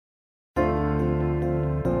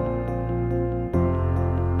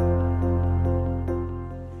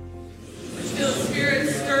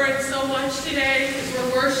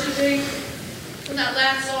sing in that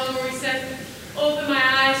last song where we said, open my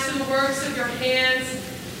eyes to the works of your hands,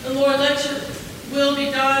 and Lord, let your will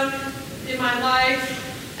be done in my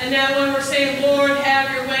life. And now when we're saying, Lord,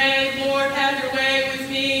 have your way with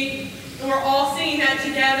me, and we're all singing that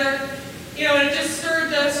together, and it just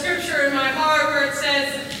stirred the scripture in my heart where it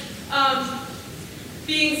says,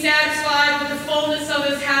 being satisfied with the fullness of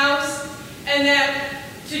his house, and that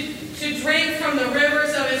to drink from the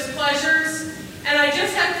rivers of his pleasures. And I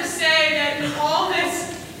just have to say that in all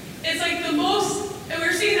this, it's like the most, and we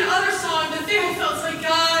were singing the other song, the thing I felt like,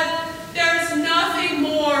 God, there is nothing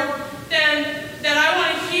more than that I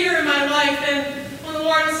want to hear in my life than when the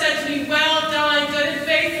Lord said to me, well done, good and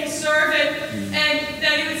faithful servant, and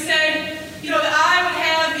that he would say, that I would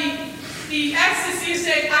have the ecstasy of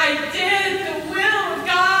saying, I did the will of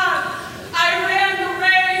God. I ran the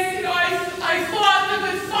race. I fought the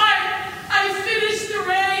good fight. I finished the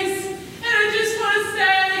race. And I just want to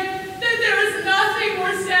say that there is nothing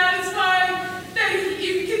more satisfying that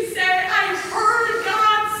you can say, I heard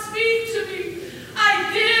God speak to me.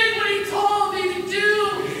 I did what he told me to do.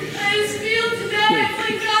 I just feel today, it's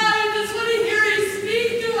like, God, I just want to hear you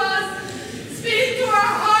speak to us. Speak to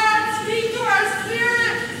our hearts. Speak to our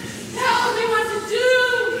spirit. Tell me what to do.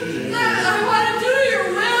 I want to do your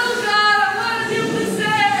will, God. I want to be able to say,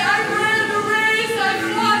 I ran the race. I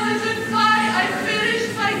fought the good fight. I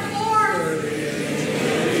finished my course.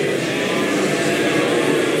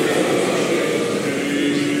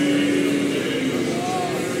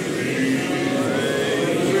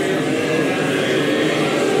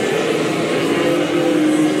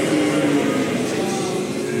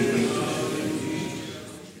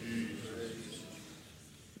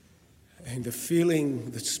 And the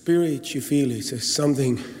feeling, the spirit you feel is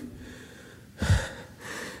something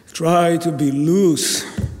try to be loose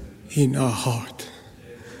in our heart.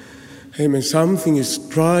 Amen. Something is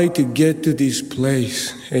try to get to this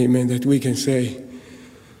place, amen, that we can say,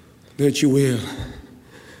 that your will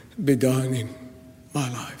be done in my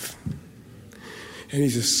life. And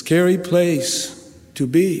it's a scary place to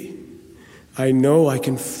be. I know I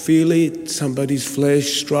can feel it, somebody's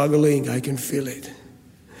flesh struggling, I can feel it.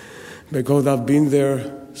 Because I've been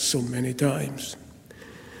there so many times.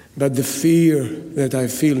 But the fear that I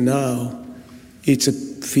feel now, it's a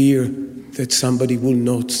fear that somebody will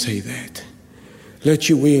not say that. Let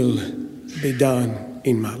your will be done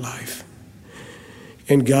in my life.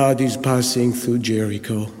 And God is passing through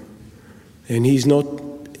Jericho. And he's not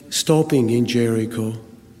stopping in Jericho.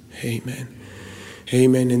 Amen.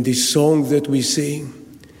 Amen. And this song that we sing,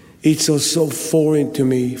 it's so foreign to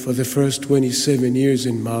me for the first 27 years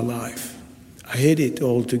in my life. I had it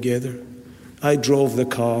all together. I drove the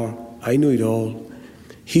car. I knew it all.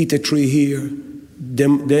 Hit a tree here,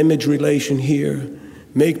 damage relation here,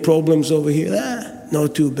 make problems over here.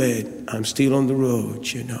 Not too bad. I'm still on the road,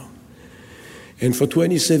 And for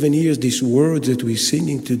 27 years, these words that we're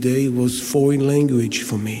singing today was foreign language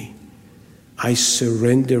for me. I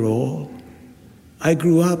surrender all. I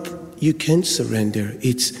grew up, you can't surrender.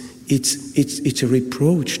 It's a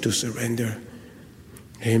reproach to surrender.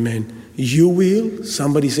 Amen. Your will,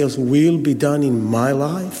 somebody else's will be done in my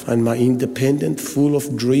life and my independent, full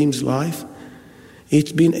of dreams life.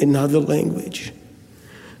 It's been another language.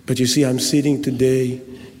 But you see, I'm sitting today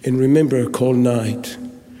and remember a cold night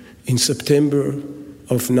in September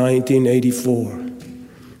of 1984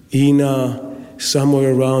 in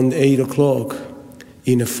somewhere around 8 o'clock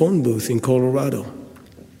in a phone booth in Colorado.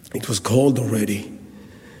 It was cold already.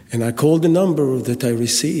 And I called the number that I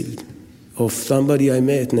received of somebody I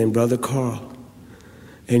met named Brother Carl.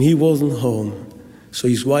 And he wasn't home. So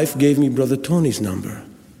his wife gave me Brother Tony's number.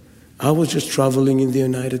 I was just traveling in the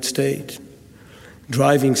United States,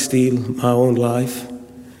 driving still my own life.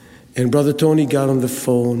 And Brother Tony got on the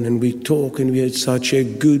phone and we talked and we had such a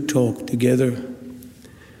good talk together.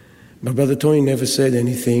 But Brother Tony never said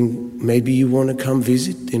anything. Maybe you want to come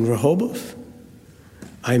visit in Rehoboth?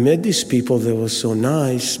 I met these people that were so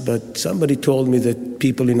nice, but somebody told me that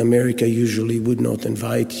people in America usually would not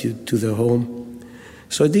invite you to their home.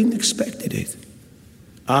 So I didn't expect it.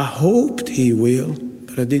 I hoped he will,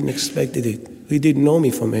 but I didn't expect it. He didn't know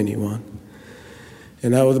me from anyone.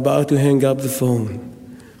 And I was about to hang up the phone.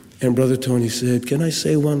 And Brother Tony said, can I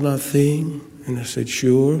say one last thing? And I said,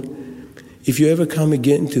 sure. If you ever come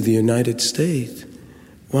again to the United States,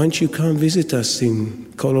 why don't you come visit us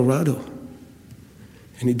in Colorado?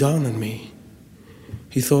 And it dawned on me.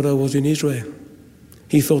 He thought I was in Israel.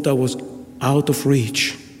 He thought I was out of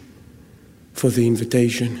reach for the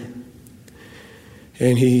invitation.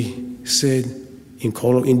 And he said,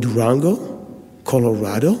 in Durango,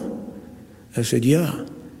 Colorado? I said, yeah.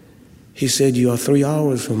 he said, you are 3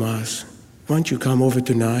 hours from us. Why don't you come over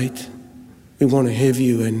tonight? We want to have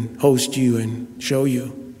you and host you and show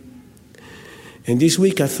you. And this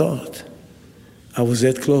week I thought I was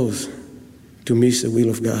that close to miss the will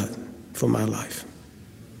of God for my life.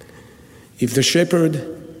 If the shepherd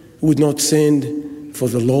would not send for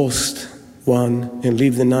the lost one and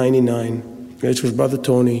leave the 99, it was Brother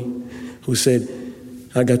Tony who said,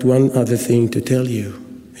 I got one other thing to tell you.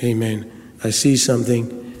 Amen. I see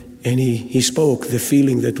something. And he spoke the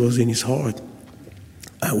feeling that was in his heart.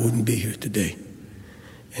 I wouldn't be here today.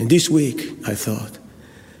 And this week, I thought,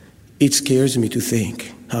 it scares me to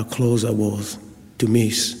think how close I was to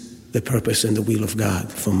miss the purpose and the will of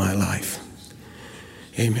God for my life.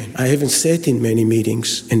 Amen. I haven't sat in many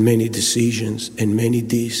meetings and many decisions and many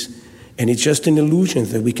this. And it's just an illusion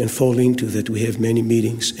that we can fall into, that we have many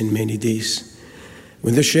meetings and many this.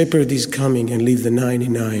 When the shepherd is coming and leave the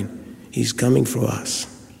 99, he's coming for us.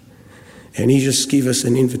 And he just gives us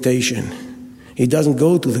an invitation. He doesn't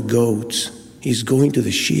go to the goats. He's going to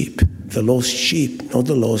the sheep, the lost sheep, not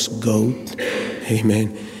the lost goat.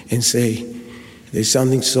 Amen. And say, there's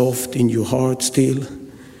something soft in your heart still.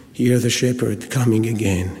 Hear the shepherd coming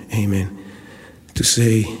again. Amen. To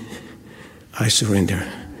say, I surrender.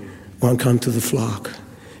 Want to come to the flock.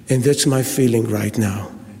 And that's my feeling right now.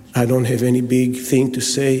 I don't have any big thing to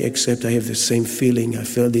say except I have the same feeling I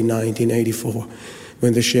felt in 1984.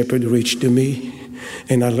 When the shepherd reached to me,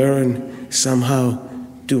 and I learned somehow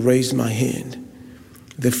to raise my hand,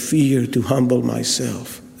 the fear to humble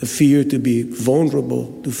myself, the fear to be vulnerable,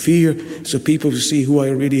 the fear so people will see who I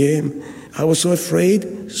really am. I was so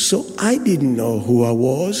afraid, so I didn't know who I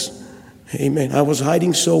was. Amen. I was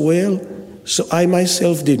hiding so well, so I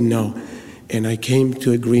myself didn't know. And I came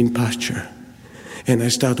to a green pasture, and I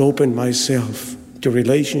started opening myself to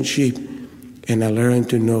relationship, and I learned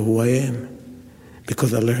to know who I am.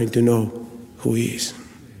 Because I learned to know who he is.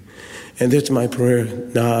 And that's my prayer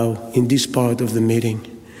now in this part of the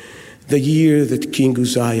meeting. The year that King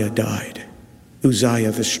Uzziah died,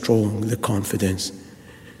 Uzziah the strong, the confidence,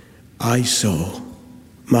 I saw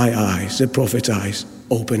my eyes, the prophet's eyes,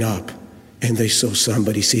 open up, and they saw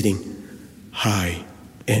somebody sitting high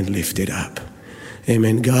and lifted up.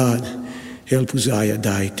 Amen. God, help Uzziah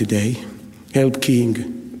die today. Help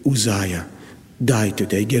King Uzziah die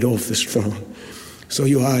today. Get off the throne. So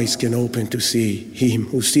your eyes can open to see him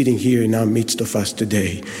who's sitting here in our midst of us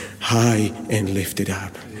today, high and lifted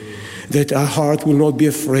up. That our heart will not be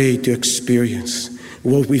afraid to experience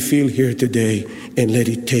what we feel here today and let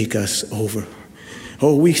it take us over.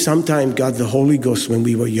 Oh, we sometimes got the Holy Ghost when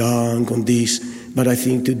we were young on this, but I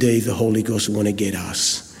think today the Holy Ghost want to get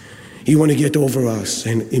us. He want to get over us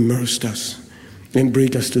and immerse us and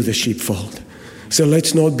bring us to the sheepfold. So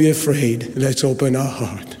let's not be afraid. Let's open our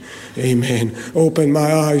heart. Amen. Open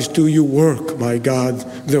my eyes to your work, my God,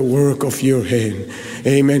 the work of your hand.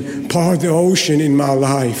 Amen. Part the ocean in my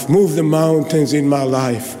life. Move the mountains in my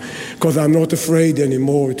life. Because I'm not afraid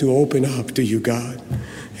anymore to open up to you, God.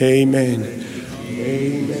 Amen.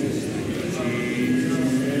 Amen.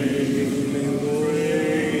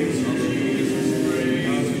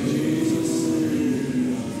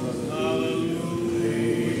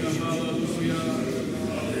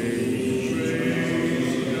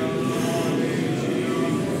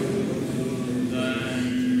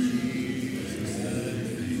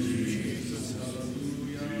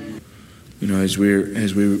 You know, as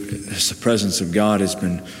the presence of God has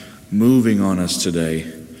been moving on us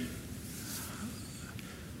today,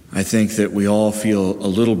 I think that we all feel a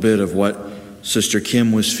little bit of what Sister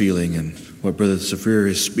Kim was feeling and what Brother Tzafrir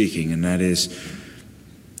is speaking, and that is,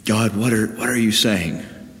 God, what are you saying?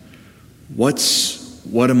 What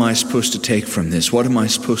am I supposed to take from this? What am I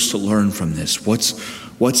supposed to learn from this?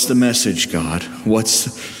 What's the message, God? What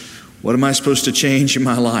am I supposed to change in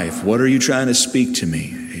my life? What are you trying to speak to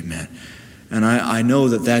me? Amen. And I know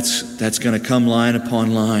that's going to come line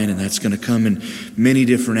upon line, and that's going to come in many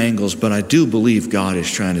different angles, but I do believe God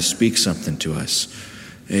is trying to speak something to us.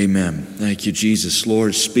 Amen. Thank you, Jesus.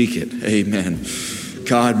 Lord, speak it. Amen.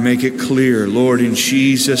 God, make it clear. Lord, in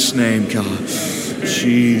Jesus' name, God.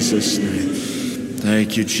 Jesus' name.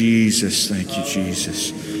 Thank you, Jesus. Thank you,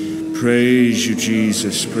 Jesus. Praise you,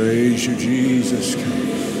 Jesus. Praise you, Jesus.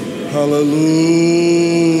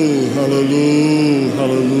 Hallelujah. Hallelujah.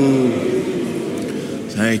 Hallelujah.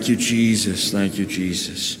 Thank you, Jesus. Thank you,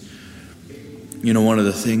 Jesus. You know, one of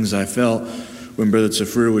the things I felt when Brother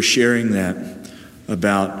Tzafrir was sharing that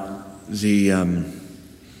about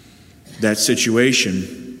that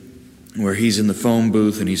situation where he's in the phone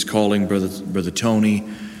booth and he's calling Brother Tony,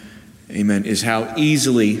 amen, is how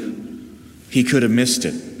easily he could have missed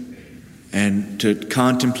it. And to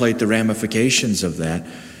contemplate the ramifications of that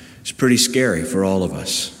is pretty scary for all of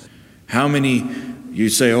us. How many, you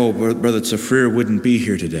say, oh, Brother Tzafrir wouldn't be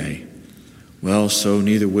here today. Well, so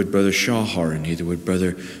neither would Brother Shahar, and neither would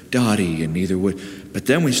Brother Dottie, and neither would... But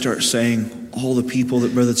then we start saying all the people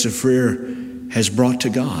that Brother Tzafrir has brought to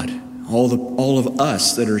God, all of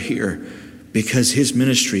us that are here, because his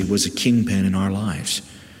ministry was a kingpin in our lives.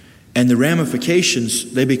 And the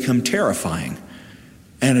ramifications, they become terrifying.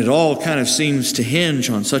 And it all kind of seems to hinge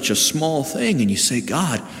on such a small thing. And you say,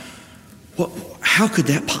 God, how could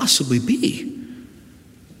that possibly be?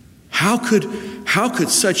 How could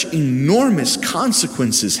such enormous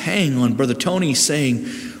consequences hang on Brother Tony saying,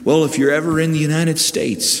 well, if you're ever in the United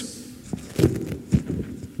States,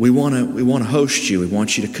 we want to host you. We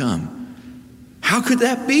want you to come. How could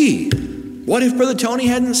that be? What if Brother Tony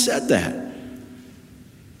hadn't said that?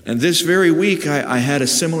 And this very week, I had a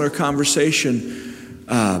similar conversation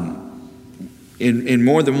in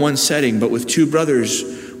more than one setting, but with two brothers,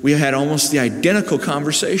 we had almost the identical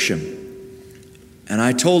conversation. And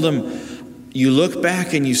I told them, you look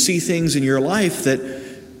back and you see things in your life that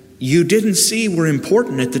you didn't see were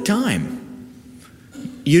important at the time.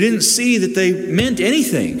 You didn't see that they meant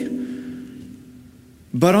anything.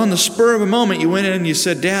 But on the spur of a moment, you went in and you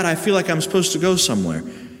said, Dad, I feel like I'm supposed to go somewhere.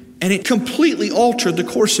 And it completely altered the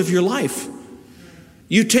course of your life.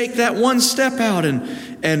 You take that one step out and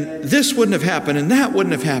this wouldn't have happened and that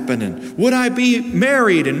wouldn't have happened. And would I be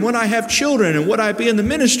married? And would I have children? And would I be in the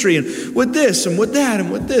ministry? And would this and would that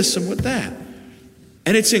and would this and would that?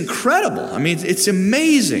 And it's incredible. I mean, it's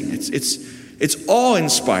amazing. It's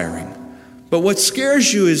awe-inspiring. But what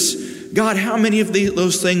scares you is, God, how many of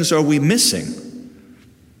those things are we missing?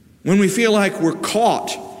 When we feel like we're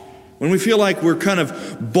caught, when we feel like we're kind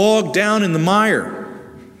of bogged down in the mire,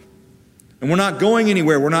 and we're not going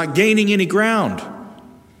anywhere, we're not gaining any ground.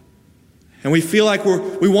 And we feel like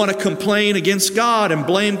we want to complain against God and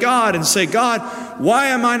blame God and say, God, why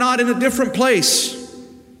am I not in a different place?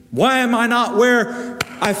 Why am I not where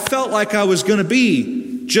I felt like I was going to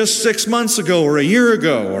be just 6 months ago or a year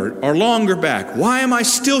ago or longer back? Why am I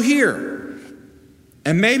still here?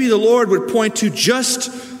 And maybe the Lord would point to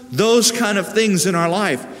just those kind of things in our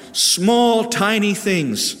life, small, tiny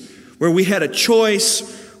things where we had a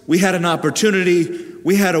choice, we had an opportunity,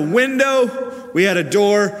 we had a window, we had a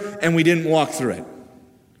door, and we didn't walk through it.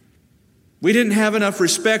 We didn't have enough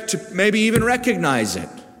respect to maybe even recognize it.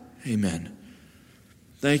 Amen.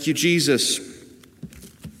 Thank you, Jesus.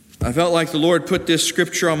 I felt like the Lord put this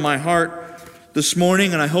scripture on my heart this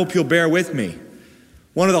morning, and I hope you'll bear with me.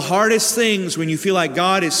 One of the hardest things when you feel like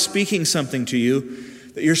God is speaking something to you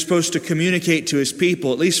that you're supposed to communicate to his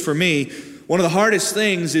people, at least for me, one of the hardest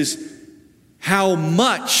things is how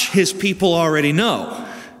much his people already know.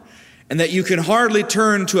 And that you can hardly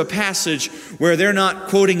turn to a passage where they're not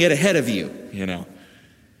quoting it ahead of you,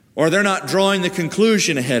 or they're not drawing the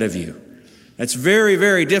conclusion ahead of you. That's very,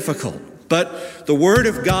 very difficult. But the Word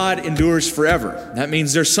of God endures forever. That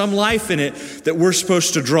means there's some life in it that we're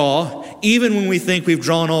supposed to draw, even when we think we've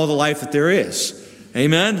drawn all the life that there is.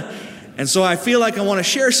 Amen? And so I feel like I want to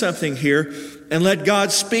share something here and let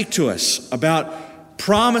God speak to us about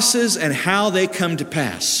promises and how they come to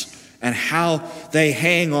pass and how they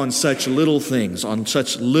hang on such little things, on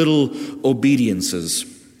such little obediences.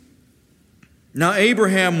 Now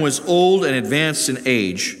Abraham was old and advanced in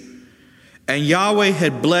age, and Yahweh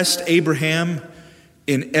had blessed Abraham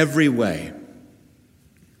in every way.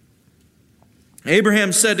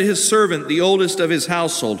 Abraham said to his servant, the oldest of his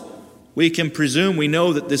household, we can presume, we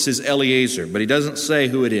know that this is Eliezer, but he doesn't say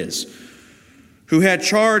who it is, who had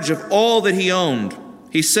charge of all that he owned.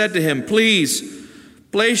 He said to him, please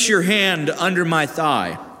place your hand under my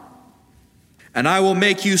thigh, and I will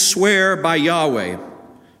make you swear by Yahweh,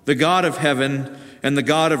 the God of heaven and the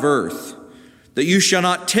God of earth, that you shall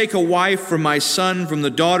not take a wife for my son from the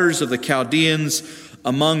daughters of the Chaldeans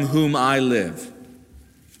among whom I live.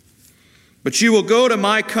 But you will go to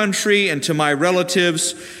my country and to my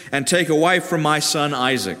relatives and take a wife from my son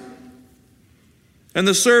Isaac. And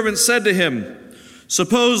the servant said to him,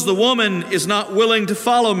 suppose the woman is not willing to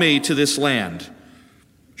follow me to this land.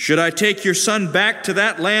 Should I take your son back to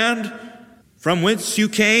that land from whence you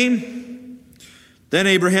came? Then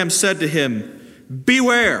Abraham said to him,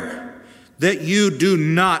 beware that you do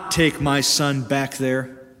not take my son back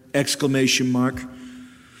there! !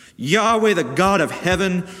 Yahweh, the God of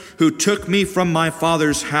heaven, who took me from my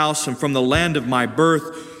father's house and from the land of my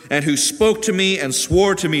birth, and who spoke to me and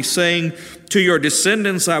swore to me, saying, to your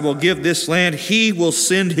descendants I will give this land. He will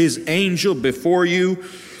send his angel before you,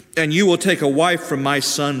 and you will take a wife from my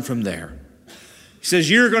son from there. He says,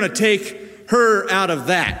 you're going to take her out of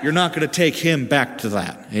that. You're not going to take him back to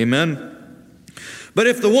that. Amen? But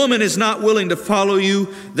if the woman is not willing to follow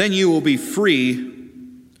you, then you will be free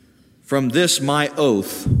from this my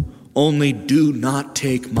oath. Only do not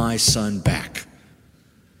take my son back.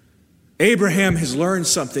 Abraham has learned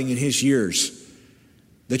something in his years,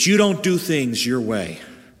 that you don't do things your way.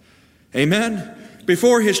 Amen?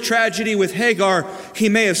 Before his tragedy with Hagar, he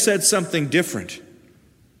may have said something different.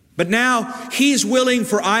 But now he's willing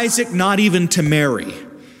for Isaac not even to marry.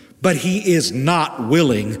 But he is not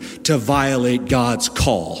willing to violate God's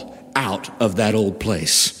call out of that old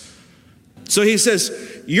place. So he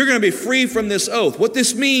says, you're going to be free from this oath. What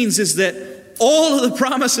this means is that all of the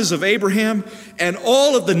promises of Abraham and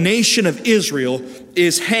all of the nation of Israel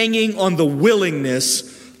is hanging on the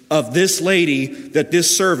willingness of this lady that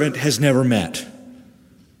this servant has never met.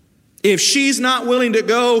 If she's not willing to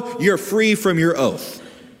go, you're free from your oath.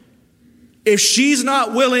 If she's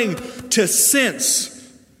not willing to sense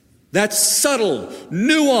that subtle,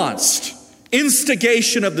 nuanced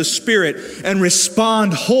instigation of the Spirit and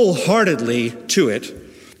respond wholeheartedly to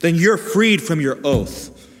it, then you're freed from your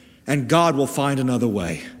oath, and God will find another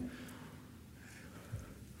way.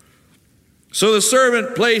 So the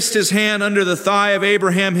servant placed his hand under the thigh of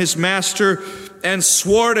Abraham, his master, and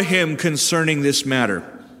swore to him concerning this matter.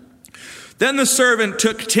 Then the servant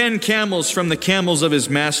took 10 camels from the camels of his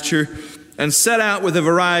master and set out with a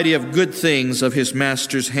variety of good things of his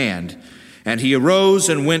master's hand. And he arose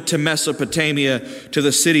and went to Mesopotamia, to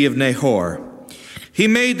the city of Nahor. He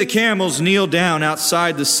made the camels kneel down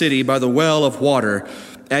outside the city by the well of water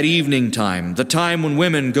at evening time, the time when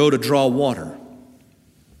women go to draw water.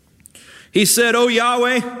 He said, O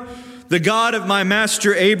Yahweh, the God of my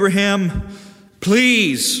master Abraham,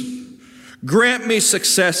 please grant me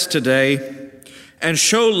success today and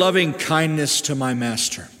show loving kindness to my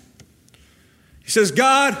master. He says,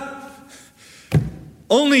 God,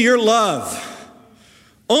 only your love,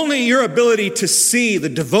 only your ability to see the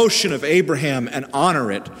devotion of Abraham and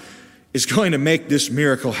honor it is going to make this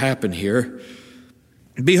miracle happen here.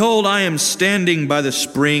 Behold, I am standing by the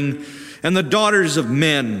spring, and the daughters of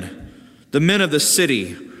men, the men of the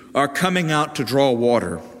city, are coming out to draw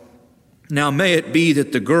water. Now may it be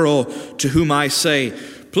that the girl to whom I say,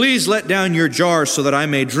 please let down your jar so that I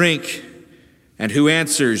may drink, and who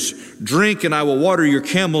answers, drink and I will water your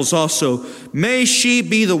camels also, may she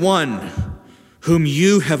be the one whom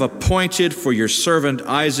you have appointed for your servant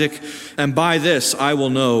Isaac, and by this I will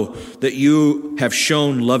know that you have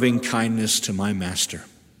shown loving kindness to my master.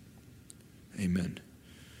 Amen.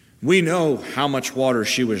 We know how much water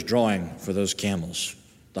she was drawing for those camels,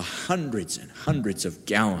 the hundreds and hundreds of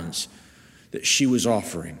gallons that she was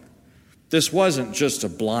offering. This wasn't just a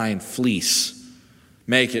blind fleece.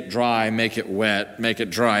 Make it dry, make it wet, make it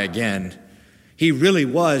dry again. He really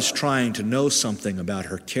was trying to know something about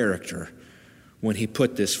her character when he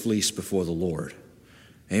put this fleece before the Lord.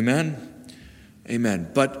 Amen? Amen.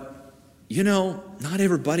 But, not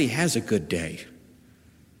everybody has a good day.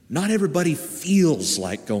 Not everybody feels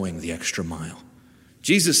like going the extra mile.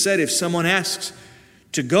 Jesus said if someone asks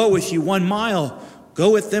to go with you 1 mile,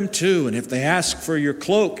 go with them 2. And if they ask for your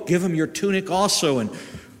cloak, give them your tunic also. And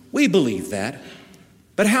we believe that.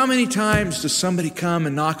 But how many times does somebody come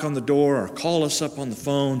and knock on the door or call us up on the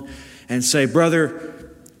phone and say,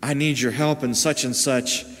 brother, I need your help in such and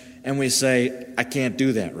such, and we say, I can't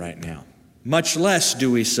do that right now. Much less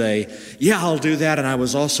do we say, yeah, I'll do that, and I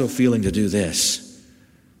was also feeling to do this.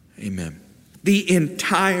 Amen. The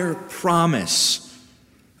entire promise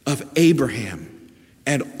of Abraham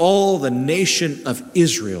and all the nation of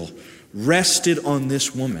Israel rested on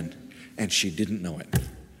this woman, and she didn't know it.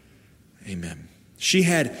 Amen. She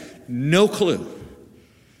had no clue.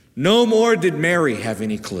 No more did Mary have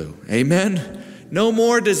any clue. Amen. No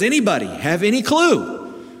more does anybody have any clue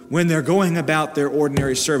when they're going about their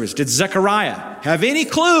ordinary service. Did Zechariah have any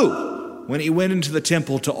clue when he went into the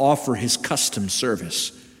temple to offer his custom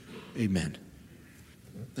service? Amen.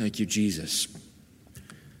 Thank you, Jesus.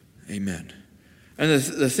 Amen. And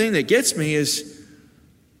the thing that gets me is,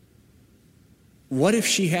 what if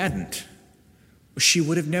she hadn't? She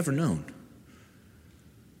would have never known.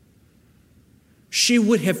 She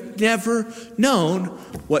would have never known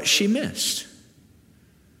what she missed.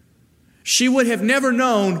 She would have never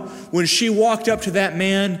known when she walked up to that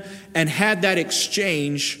man and had that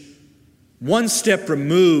exchange one step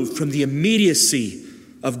removed from the immediacy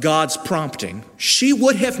of God's prompting. She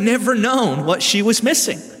would have never known what she was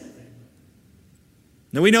missing.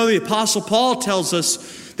 Now we know the Apostle Paul tells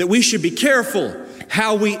us that we should be careful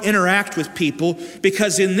how we interact with people,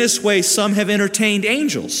 because in this way some have entertained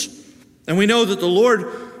angels. And we know that the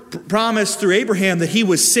Lord promised through Abraham that he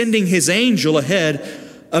was sending his angel ahead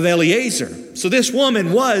of Eliezer. So this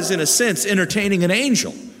woman was, in a sense, entertaining an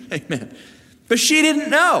angel. Amen. But she didn't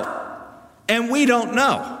know. And we don't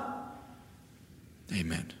know.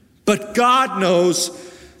 Amen. But God knows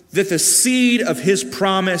that the seed of his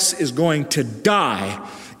promise is going to die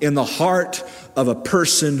in the heart of a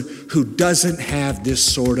person who doesn't have this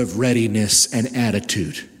sort of readiness and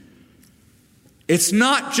attitude. It's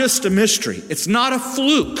not just a mystery. It's not a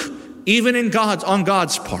fluke, even on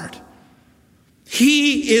God's part.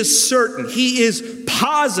 He is certain, he is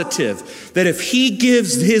positive that if he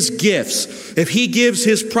gives his gifts, if he gives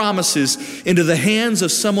his promises into the hands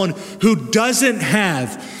of someone who doesn't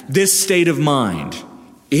have this state of mind,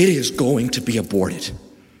 it is going to be aborted.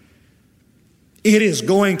 It is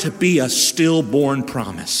going to be a stillborn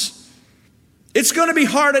promise. It's going to be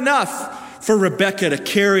hard enough for Rebekah to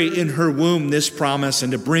carry in her womb this promise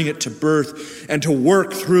and to bring it to birth and to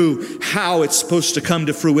work through how it's supposed to come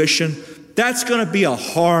to fruition. That's going to be a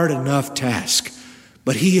hard enough task.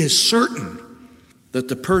 But he is certain that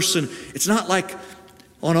the person, it's not like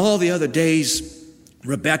on all the other days,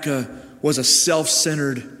 Rebekah was a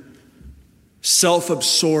self-centered,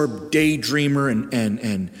 self-absorbed daydreamer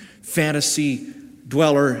and fantasy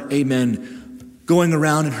dweller, amen, going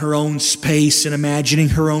around in her own space and imagining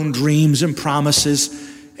her own dreams and promises,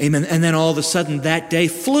 amen. And then all of a sudden that day,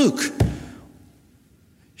 fluke.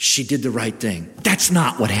 She did the right thing. That's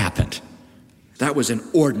not what happened. That was an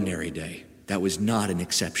ordinary day. That was not an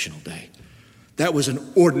exceptional day. That was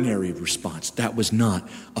an ordinary response. That was not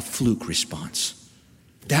a fluke response.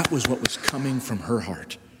 That was what was coming from her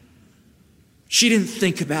heart. She didn't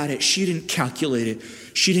think about it. She didn't calculate it.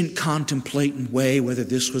 She didn't contemplate and weigh whether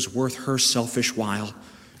this was worth her selfish while.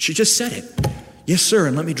 She just said it. Yes, sir,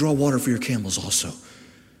 and let me draw water for your camels also.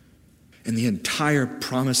 And the entire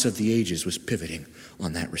promise of the ages was pivoting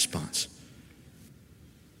on that response.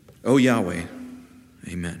 O Yahweh,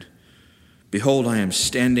 amen. Behold, I am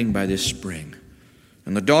standing by this spring,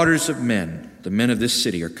 and the daughters of men, the men of this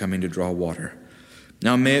city, are coming to draw water.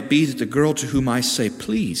 Now may it be that the girl to whom I say,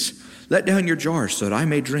 please, let down your jar so that I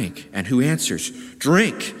may drink, and who answers,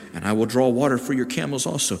 drink, and I will draw water for your camels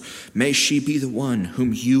also. May she be the one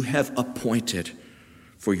whom you have appointed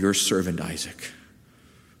for your servant Isaac.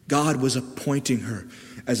 God was appointing her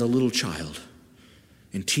as a little child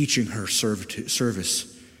and teaching her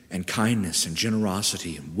service and kindness and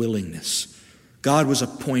generosity and willingness. God was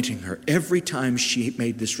appointing her every time she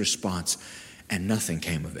made this response, and nothing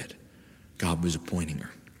came of it. God was appointing her.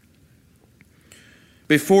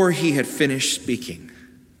 Before he had finished speaking,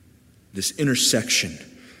 this intersection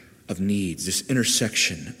of needs, this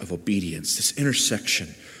intersection of obedience, this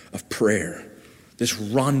intersection of prayer, this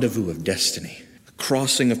rendezvous of destiny, the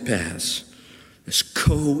crossing of paths, this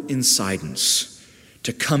coincidence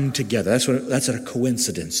to come together. That's what a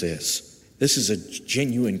coincidence is. This is a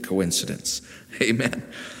genuine coincidence. Amen.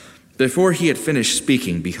 Before he had finished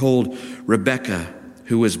speaking, behold, Rebekah,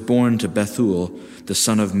 who was born to Bethuel, the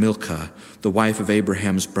son of Milcah, the wife of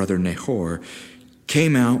Abraham's brother Nahor,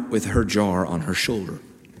 came out with her jar on her shoulder.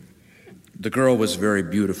 The girl was very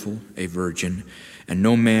beautiful, a virgin, and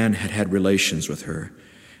no man had had relations with her.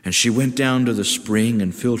 And she went down to the spring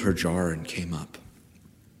and filled her jar and came up.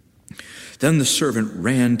 Then the servant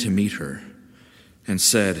ran to meet her and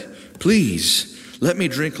said, please, let me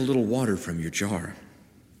drink a little water from your jar.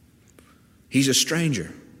 He's a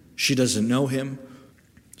stranger. She doesn't know him.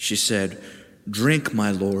 She said, drink, my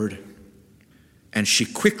lord. And she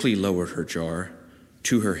quickly lowered her jar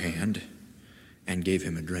to her hand and gave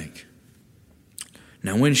him a drink.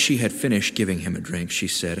 Now when she had finished giving him a drink, she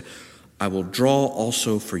said, I will draw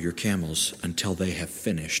also for your camels until they have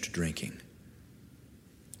finished drinking.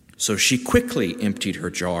 So she quickly emptied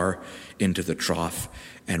her jar into the trough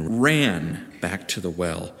and ran back to the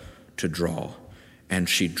well to draw, and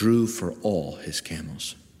she drew for all his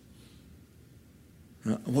camels.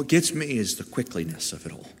 Now, what gets me is the quickliness of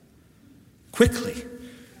it all. Quickly.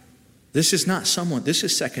 This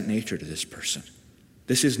is second nature to this person.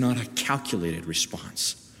 This is not a calculated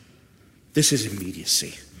response. This is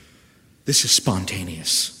immediacy. This is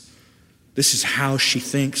spontaneous. This is how she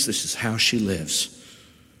thinks. This is how she lives.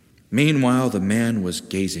 Meanwhile, the man was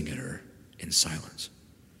gazing at her in silence.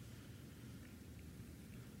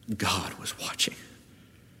 God was watching.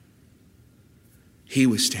 He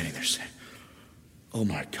was standing there saying, oh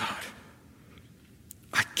my God,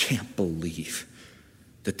 I can't believe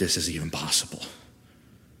that this is even possible.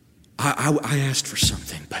 I asked for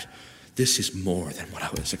something, but this is more than what I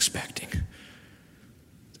was expecting.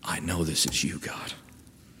 I know this is you, God.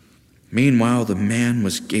 Meanwhile, the man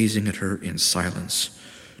was gazing at her in silence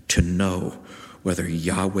to know whether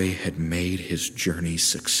Yahweh had made his journey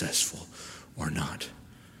successful or not.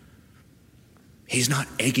 He's not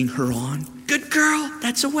egging her on. Good girl,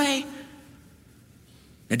 that's a way.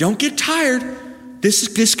 Now don't get tired.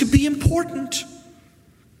 This could be important.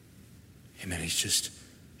 Amen. He's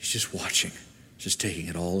just watching, just taking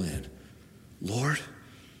it all in. Lord,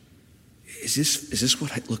 is this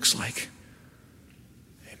what it looks like?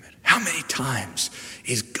 Amen. How many times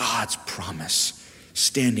is God's promise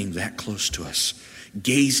standing that close to us,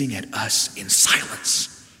 gazing at us in silence?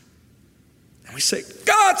 And we say,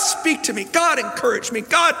 God, speak to me. God, encourage me.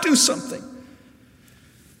 God, do something.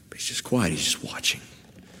 But he's just quiet. He's just watching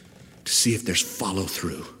to see if there's follow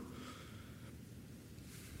through,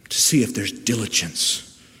 to see if there's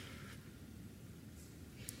diligence,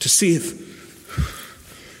 to see if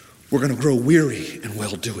we're going to grow weary in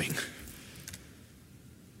well-doing.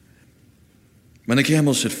 When the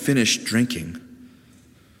camels had finished drinking,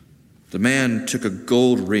 the man took a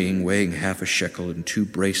gold ring weighing 1/2 shekel and 2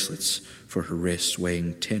 bracelets for her wrists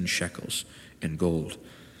weighing 10 shekels in gold.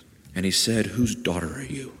 And he said, whose daughter are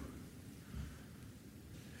you?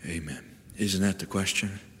 Amen. Isn't that the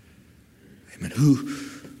question? Amen.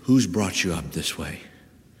 Who's brought you up this way?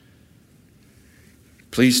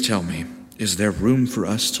 Please tell me, is there room for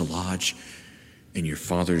us to lodge in your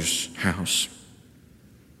father's house?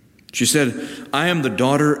 She said, I am the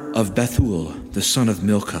daughter of Bethuel, the son of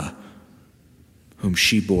Milcah, whom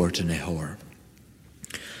she bore to Nahor.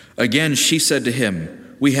 Again she said to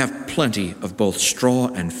him, we have plenty of both straw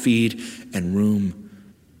and feed and room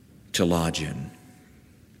to lodge in.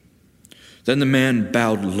 Then the man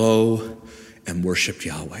bowed low and worshiped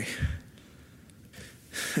Yahweh.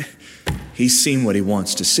 He's seen what he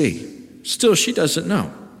wants to see. Still, she doesn't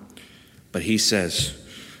know. But he says,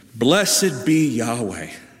 blessed be Yahweh,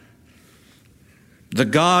 the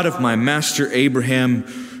God of my master Abraham,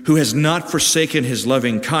 who has not forsaken his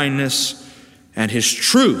loving kindness and his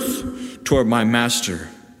truth toward my master.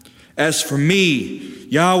 As for me,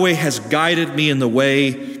 Yahweh has guided me in the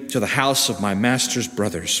way to the house of my master's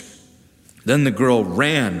brothers. Then the girl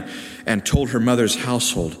ran and told her mother's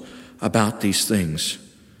household about these things.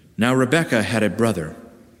 Now Rebekah had a brother.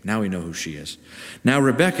 Now we know who she is. Now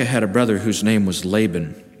Rebekah had a brother whose name was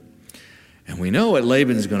Laban. And we know what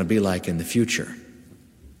Laban is going to be like in the future.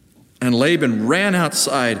 And Laban ran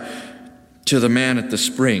outside to the man at the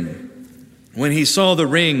spring. When he saw the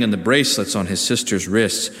ring and the bracelets on his sister's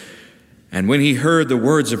wrists, and when he heard the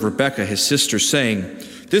words of Rebekah, his sister, saying,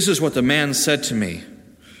 this is what the man said to me.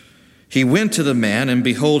 He went to the man, and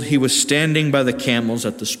behold, he was standing by the camels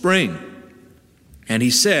at the spring. And he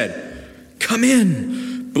said, come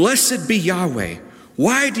in, blessed be Yahweh.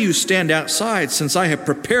 Why do you stand outside, since I have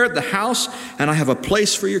prepared the house and I have a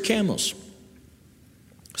place for your camels?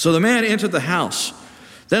 So the man entered the house.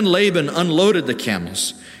 Then Laban unloaded the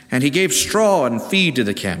camels, and he gave straw and feed to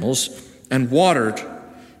the camels, and watered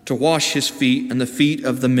to wash his feet and the feet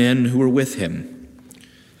of the men who were with him.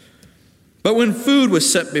 But when food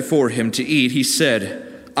was set before him to eat, he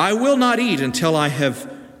said, I will not eat until I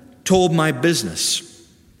have told my business.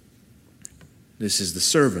 This is the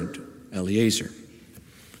servant, Eliezer.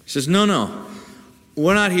 He says, no,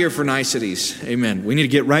 we're not here for niceties. Amen. We need to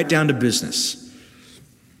get right down to business.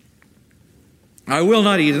 I will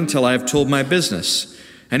not eat until I have told my business.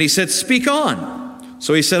 And he said, speak on.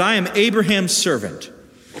 So he said, I am Abraham's servant.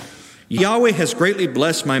 Yahweh has greatly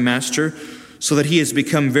blessed my master, so that he has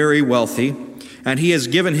become very wealthy, and he has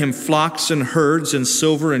given him flocks and herds and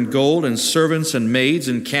silver and gold and servants and maids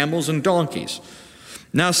and camels and donkeys.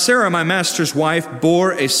 Now Sarah, my master's wife,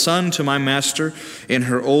 bore a son to my master in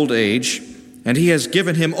her old age, and he has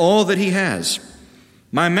given him all that he has.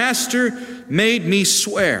 My master made me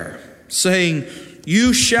swear, saying,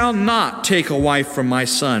 you shall not take a wife from my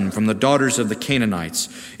son, from the daughters of the Canaanites,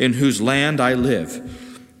 in whose land I live.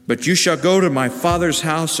 But you shall go to my father's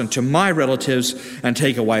house and to my relatives and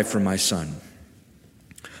take a wife from my son.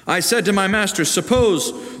 I said to my master,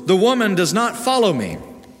 suppose the woman does not follow me.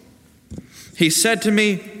 He said to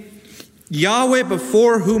me, Yahweh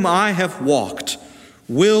before whom I have walked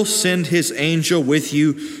will send his angel with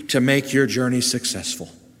you to make your journey successful.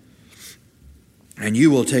 And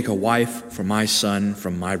you will take a wife for my son,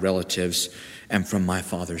 from my relatives, and from my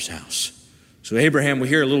father's house. So Abraham, we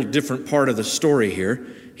hear a little different part of the story here.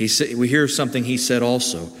 We hear something he said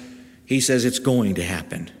also. He says it's going to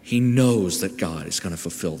happen. He knows that God is going to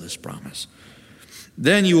fulfill this promise.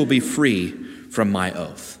 Then you will be free from my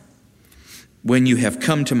oath. When you have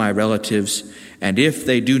come to my relatives, and if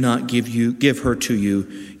they do not give her to you,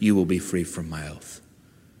 you will be free from my oath.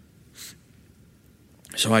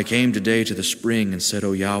 So I came today to the spring and said,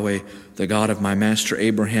 O Yahweh, the God of my master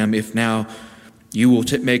Abraham, if now You will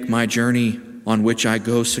make my journey on which I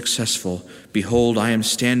go successful. Behold, I am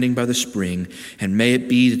standing by the spring, and may it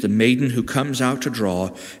be that the maiden who comes out to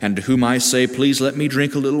draw, and to whom I say, please let me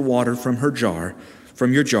drink a little water from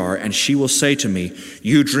your jar, and she will say to me,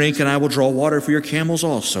 you drink, and I will draw water for your camels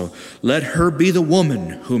also. Let her be the woman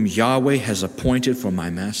whom Yahweh has appointed for my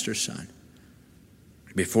master's son.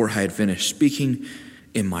 Before I had finished speaking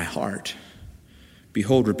in my heart,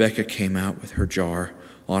 behold, Rebekah came out with her jar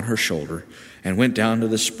on her shoulder, and went down to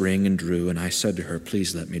the spring and drew, and I said to her,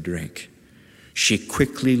 please let me drink. She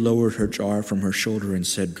quickly lowered her jar from her shoulder and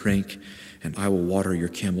said, drink, and I will water your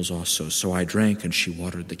camels also. So I drank, and she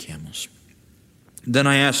watered the camels. Then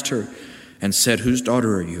I asked her and said, whose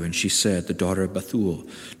daughter are you? And she said, the daughter of Bethuel,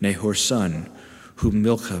 Nahor's son, whom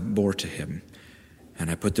Milcah bore to him.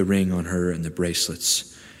 And I put the ring on her and the bracelets.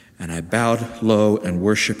 And I bowed low and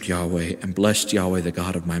worshipped Yahweh and blessed Yahweh, the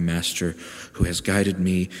God of my master, who has guided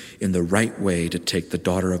me in the right way to take the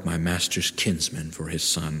daughter of my master's kinsman for his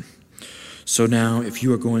son. So now, if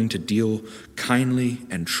you are going to deal kindly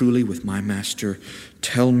and truly with my master,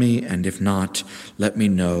 tell me, and if not, let me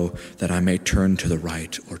know that I may turn to the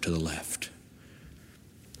right or to the left.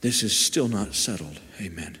 This is still not settled.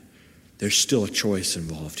 Amen. There's still a choice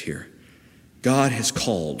involved here. God has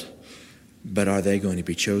called, but are they going to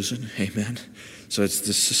be chosen? Amen. So it's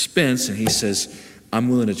the suspense, and he says, I'm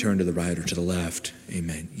willing to turn to the right or to the left.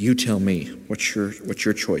 Amen. You tell me what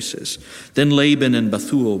your choice is. Then Laban and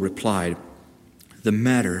Bethuel replied, the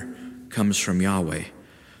matter comes from Yahweh,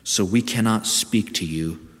 so we cannot speak to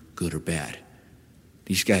you good or bad.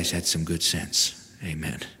 These guys had some good sense.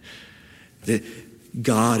 Amen.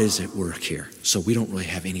 God is at work here, so we don't really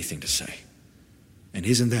have anything to say. And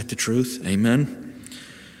isn't that the truth? Amen.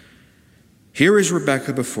 Here is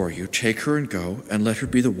Rebekah before you. Take her and go, and let her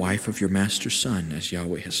be the wife of your master's son, as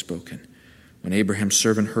Yahweh has spoken. When Abraham's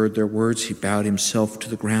servant heard their words, he bowed himself to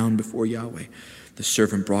the ground before Yahweh. The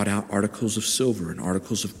servant brought out articles of silver and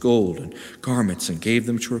articles of gold and garments and gave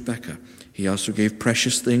them to Rebekah. He also gave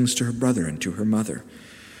precious things to her brother and to her mother.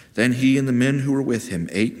 Then he and the men who were with him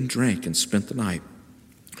ate and drank and spent the night.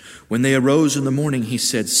 When they arose in the morning, he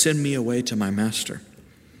said, send me away to my master.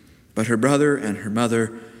 But her brother and her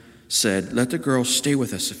mother said, let the girl stay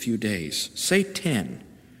with us a few days. Say 10.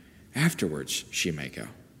 Afterwards, she may go.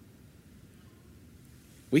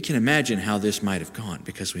 We can imagine how this might have gone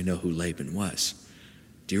because we know who Laban was.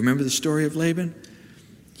 Do you remember the story of Laban?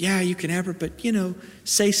 Yeah, you can have her, but,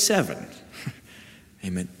 say 7.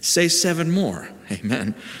 Amen. Say 7 more.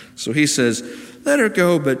 Amen. So he says, let her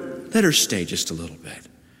go, but let her stay just a little bit.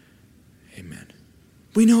 Amen.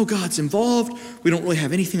 We know God's involved. We don't really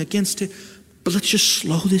have anything against it, but let's just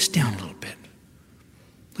slow this down a little bit.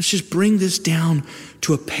 Let's just bring this down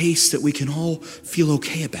to a pace that we can all feel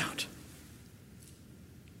okay about.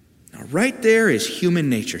 Now, right there is human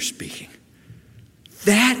nature speaking.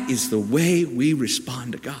 That is the way we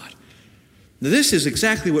respond to God. Now, this is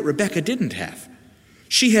exactly what Rebekah didn't have.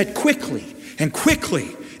 She had quickly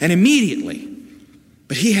and immediately.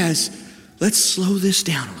 But he has, let's slow this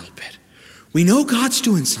down a little bit. We know God's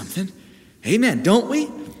doing something. Amen. Don't we?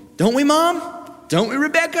 Don't we, Mom? Don't we,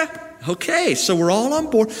 Rebekah? Okay, so we're all on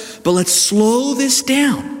board. But let's slow this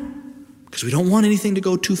down because we don't want anything to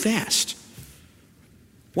go too fast.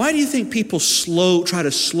 Why do you think people try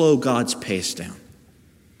to slow God's pace down?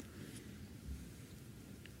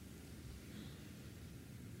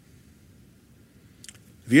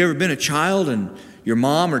 Have you ever been a child and your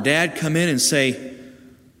mom or dad come in and say,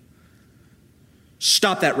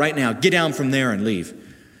 stop that right now, get down from there and leave.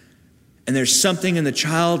 And there's something in the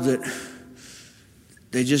child that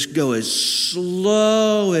they just go as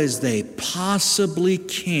slow as they possibly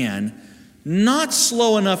can, not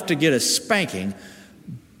slow enough to get a spanking,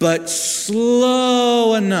 but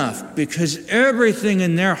slow enough because everything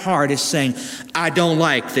in their heart is saying, I don't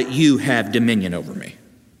like that you have dominion over me.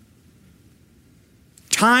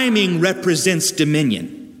 Timing represents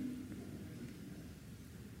dominion.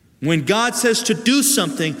 When God says to do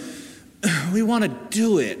something, we want to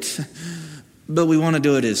do it, but we want to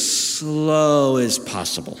do it as slow as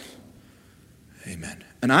possible. Amen.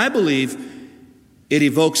 And I believe it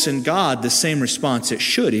evokes in God the same response it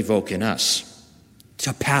should evoke in us.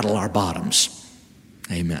 To paddle our bottoms.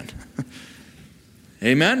 Amen.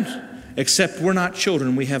 Amen? Except we're not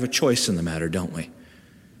children. We have a choice in the matter, don't we?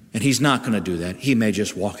 And he's not going to do that. He may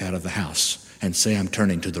just walk out of the house and say, I'm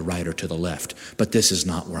turning to the right or to the left. But this is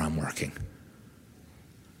not where I'm working.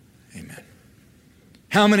 Amen.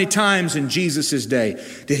 How many times in Jesus' day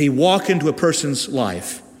did he walk into a person's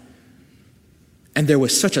life and there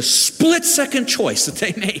was such a split-second choice that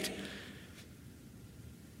they made?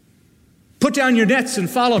 Put down your nets and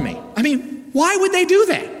follow me. I mean, Why would they do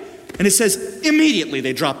that? And it says, immediately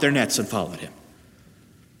they dropped their nets and followed him.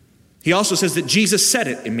 He also says that Jesus said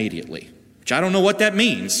it immediately, which I don't know what that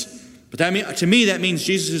means. But to me, that means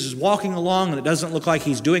Jesus is walking along and it doesn't look like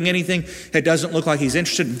he's doing anything. It doesn't look like he's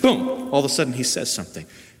interested. And boom, all of a sudden he says something.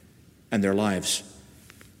 And their lives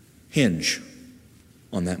hinge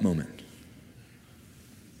on that moment.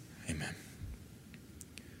 Amen.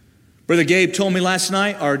 Brother Gabe told me last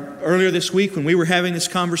night, or earlier this week when we were having this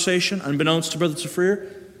conversation, unbeknownst to Brother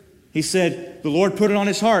Tzafrir, he said, the Lord put it on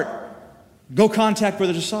his heart, go contact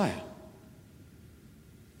Brother Josiah.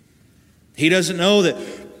 He doesn't know that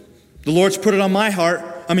the Lord's put it on my heart,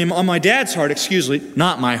 on my dad's heart,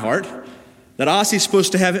 not my heart, that Asi's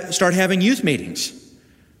supposed to start having youth meetings.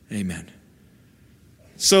 Amen.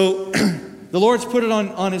 So the Lord's put it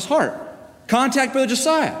on his heart. Contact Brother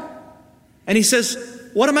Josiah. And he says,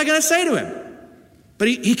 what am I going to say to him? But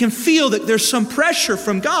he can feel that there's some pressure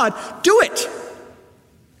from God. Do it.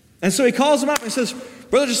 And so he calls him up and says,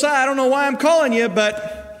 Brother Josiah, I don't know why I'm calling you,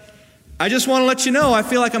 but I just want to let you know, I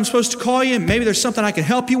feel like I'm supposed to call you. Maybe there's something I can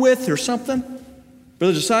help you with or something.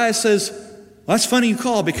 Brother Josiah says, well, that's funny you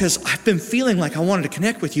call because I've been feeling like I wanted to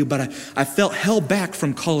connect with you, but I felt held back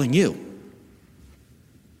from calling you.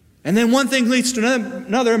 And then one thing leads to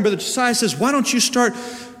another, and Brother Josiah says, why don't you start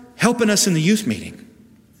helping us in the youth meeting?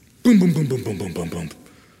 Boom, boom, boom, boom, boom, boom, boom, boom.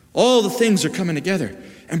 All the things are coming together.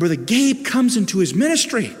 And Brother Gabe comes into his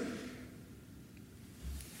ministry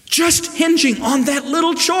just hinging on that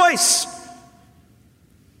little choice.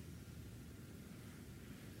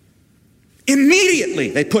 Immediately,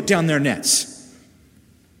 they put down their nets.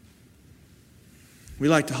 We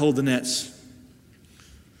like to hold the nets.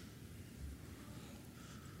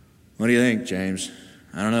 What do you think, James?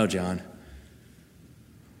 I don't know, John.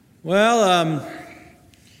 Well,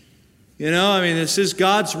 this is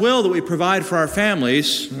God's will that we provide for our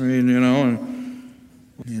families.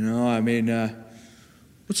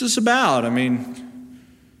 What's this about? Can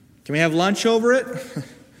we have lunch over it?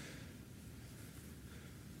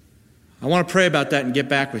 I want to pray about that and get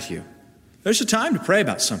back with you. There's a time to pray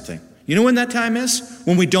about something. You know when that time is?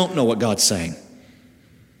 When we don't know what God's saying.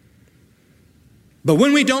 But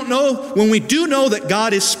when we do know that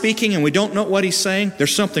God is speaking and we don't know what he's saying,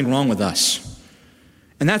 there's something wrong with us.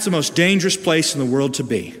 And that's the most dangerous place in the world to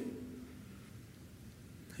be.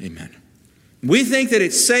 Amen. We think that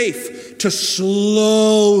it's safe to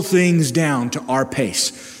slow things down to our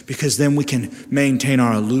pace because then we can maintain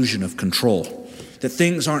our illusion of control, that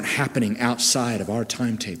things aren't happening outside of our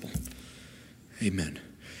timetable. Amen.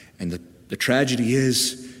 And the tragedy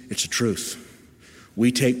is, it's the truth.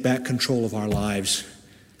 We take back control of our lives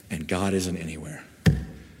and God isn't anywhere.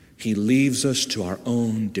 He leaves us to our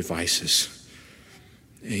own devices.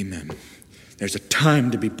 Amen. There's a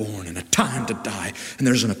time to be born and a time to die, and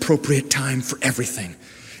there's an appropriate time for everything.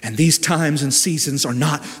 And these times and seasons are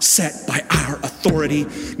not set by our authority,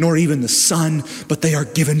 nor even the sun, but they are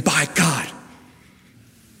given by God.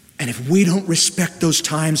 And if we don't respect those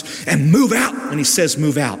times and move out when he says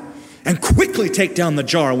move out, and quickly take down the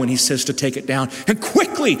jar when he says to take it down, and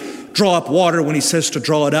quickly draw up water when he says to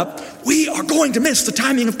draw it up, we are going to miss the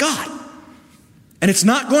timing of God. And it's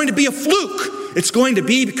not going to be a fluke. It's going to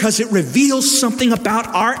be because it reveals something about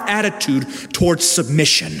our attitude towards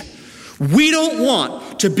submission. We don't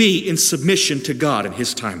want to be in submission to God and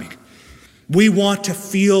his timing. We want to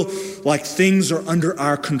feel like things are under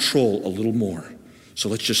our control a little more. So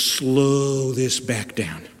let's just slow this back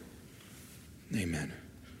down. Amen.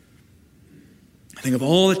 I think of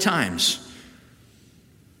all the times,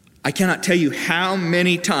 I cannot tell you how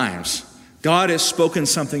many times God has spoken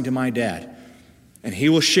something to my dad. And he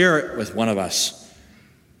will share it with one of us.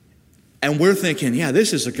 And we're thinking, yeah,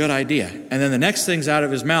 this is a good idea. And then the next thing's out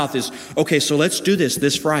of his mouth is, okay, so let's do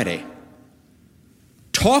this Friday.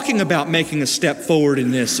 Talking about making a step forward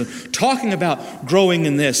in this, or talking about growing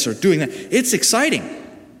in this, or doing that. It's exciting.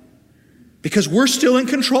 Because we're still in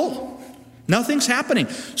control. Nothing's happening.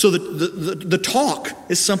 So the talk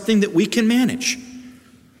is something that we can manage.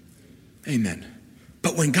 Amen.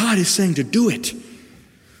 But when God is saying to do it,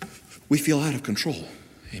 we feel out of control.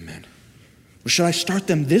 Amen. Well, should I start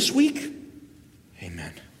them this week?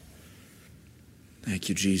 Amen. Thank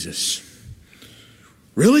you, Jesus.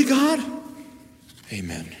 Really, God?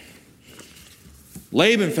 Amen.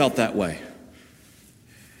 Laban felt that way.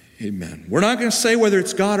 Amen. We're not going to say whether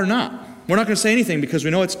it's God or not. We're not going to say anything because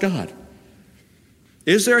we know it's God.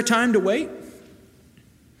 Is there a time to wait?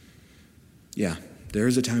 Yeah, there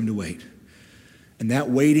is a time to wait. And that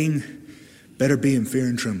waiting better be in fear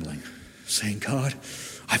and trembling. Saying, God,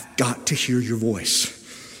 I've got to hear your voice.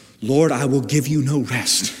 Lord, I will give you no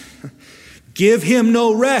rest. Give him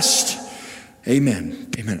no rest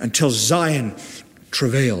Amen. Amen. Until Zion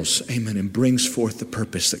travails, amen, and brings forth the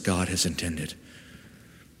purpose that God has intended.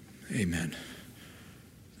 Amen.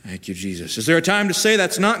 Thank you, Jesus. Is there a time to say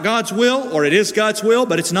that's not God's will, or it is God's will,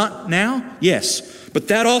 but it's not now? Yes. But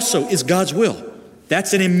that also is God's will.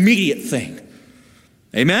 That's an immediate thing.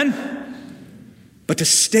 Amen? But to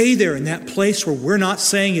stay there in that place where we're not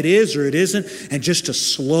saying it is or it isn't, and just to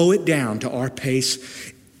slow it down to our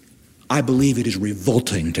pace, I believe it is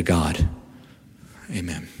revolting to God.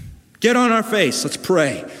 Amen. Get on our face. Let's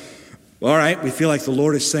pray. All right, we feel like the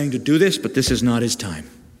Lord is saying to do this, but this is not his time.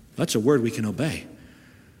 That's a word we can obey.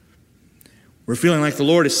 We're feeling like the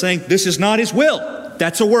Lord is saying this is not his will.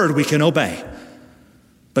 That's a word we can obey.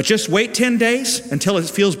 But just wait 10 days until it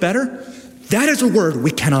feels better. That is a word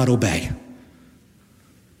we cannot obey.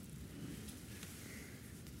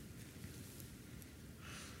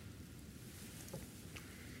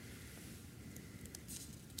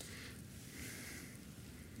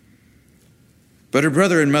 But her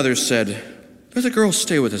brother and mother said, let the girl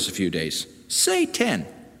stay with us a few days. Say 10.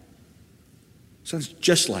 Sounds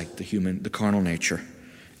just like the carnal nature.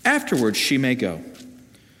 Afterwards she may go.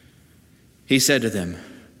 He said to them,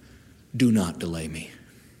 do not delay me,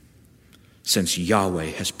 since Yahweh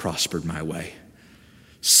has prospered my way.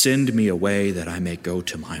 Send me away that I may go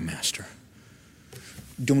to my master.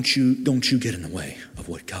 Don't you get in the way of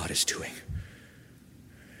what God is doing.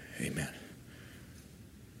 Amen.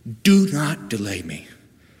 Do not delay me,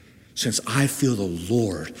 since I feel the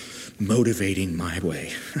Lord motivating my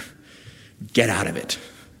way. Get out of it.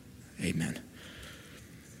 Amen.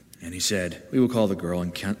 And he said, we will call the girl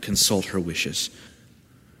and consult her wishes.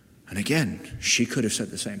 And again, she could have said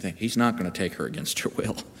the same thing. He's not going to take her against her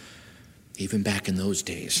will. Even back in those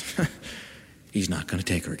days, he's not going to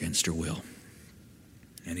take her against her will.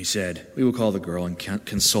 And he said, we will call the girl and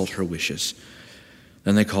consult her wishes.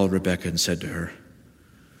 Then they called Rebekah and said to her,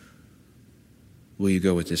 will you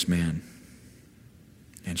go with this man?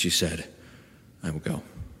 And she said, I will go.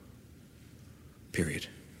 Period.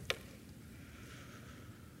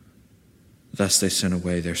 Thus they sent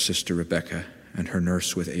away their sister Rebekah and her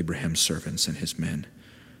nurse with Abraham's servants and his men.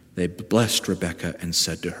 They blessed Rebekah and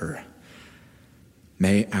said to her,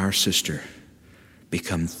 may our sister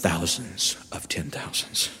become thousands of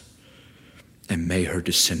 10,000s, and may her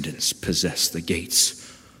descendants possess the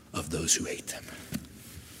gates of those who hate them.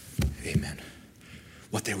 Amen.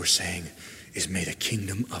 What they were saying is, may the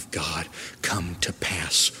kingdom of God come to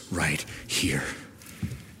pass right here.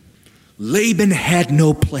 Laban had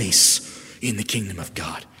no place in the kingdom of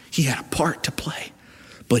God. He had a part to play,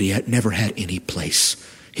 but he had never had any place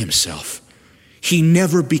himself. He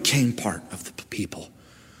never became part of the people,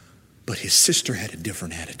 but his sister had a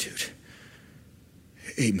different attitude.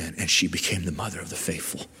 Amen. And she became the mother of the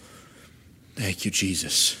faithful. Thank you,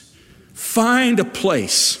 Jesus. Find a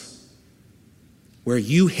place where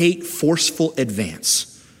you hate forceful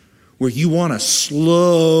advance, where you want to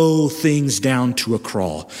slow things down to a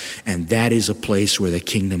crawl, and that is a place where the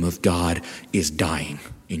kingdom of God is dying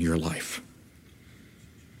in your life.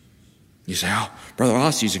 You say, oh, Brother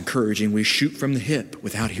Asi's encouraging we shoot from the hip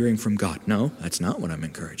without hearing from God. No, that's not what I'm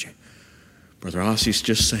encouraging. Brother Asi's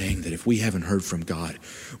just saying that if we haven't heard from God,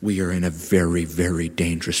 we are in a very, very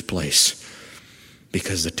dangerous place,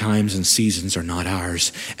 because the times and seasons are not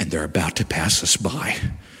ours, and they're about to pass us by.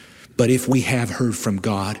 But if we have heard from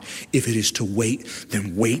God, if it is to wait,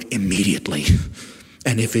 then wait immediately.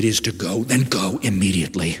 And if it is to go, then go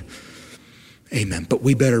immediately. Amen. But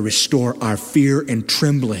we better restore our fear and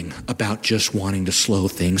trembling about just wanting to slow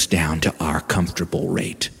things down to our comfortable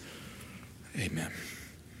rate. Amen.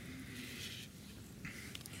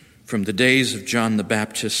 From the days of John the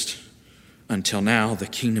Baptist until now, the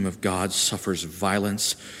kingdom of God suffers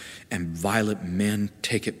violence, and violent men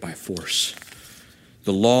take it by force.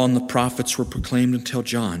 The law and the prophets were proclaimed until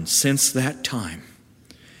John. Since that time,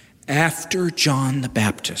 after John the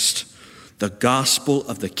Baptist, the gospel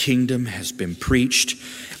of the kingdom has been preached,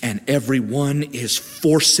 and everyone is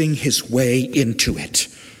forcing his way into it.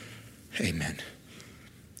 Amen.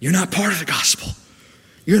 You're not part of the gospel.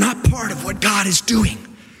 You're not part of what God is doing.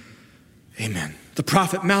 Amen. The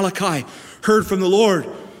prophet Malachi heard from the Lord,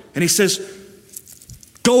 and he says,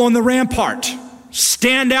 go on the rampart,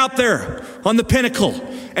 stand out there on the pinnacle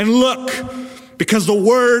and look, because the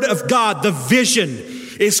word of God, the vision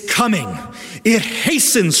is coming. It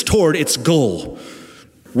hastens toward its goal.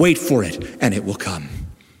 Wait for it, and it will come.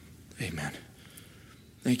 Amen.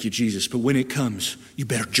 Thank you, Jesus. But when it comes, you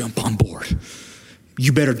better jump on board.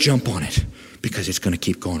 You better jump on it, because it's going to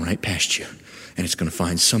keep going right past you, and it's going to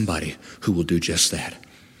find somebody who will do just that.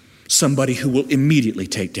 somebody who will immediately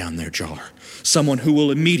take down their jar, someone who will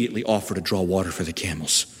immediately offer to draw water for the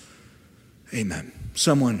camels. Amen.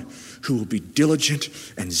 Someone who will be diligent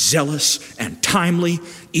and zealous and timely,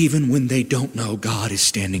 even when they don't know God is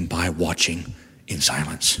standing by watching in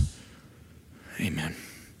silence. Amen.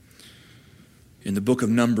 In the book of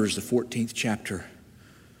Numbers, the 14th chapter,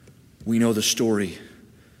 we know the story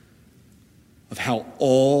of how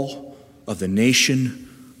all of the nation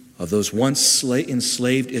of those once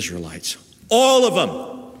enslaved Israelites, all of them,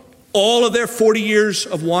 all of their 40 years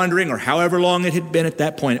of wandering, or however long it had been at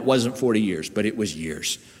that point, it wasn't 40 years, but it was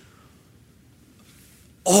years.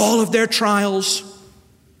 All of their trials,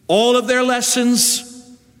 all of their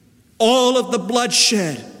lessons, all of the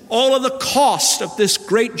bloodshed, all of the cost of this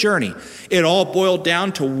great journey, it all boiled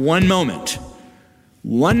down to one moment,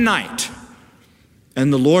 one night.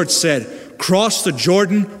 And the Lord said, cross the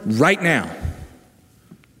Jordan right now.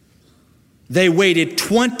 They waited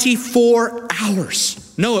 24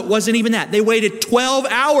 hours. No, it wasn't even that. They waited 12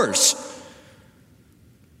 hours.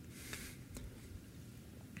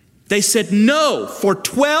 They said no for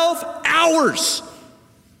 12 hours.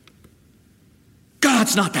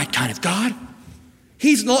 God's not that kind of God.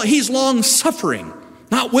 He's long-suffering,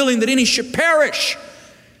 not willing that any should perish.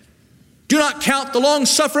 Do not count the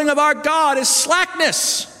long-suffering of our God as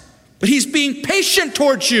slackness, but he's being patient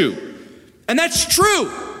towards you. And that's true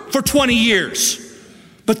for 20 years.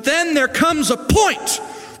 But then there comes a point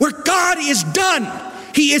where God is done.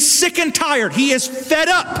 He is sick and tired. He is fed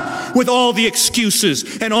up with all the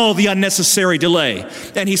excuses and all the unnecessary delay.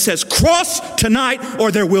 And he says, cross tonight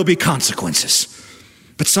or there will be consequences.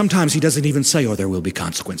 But sometimes he doesn't even say, or there will be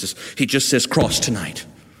consequences. He just says, cross tonight.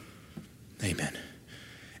 Amen.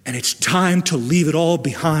 And it's time to leave it all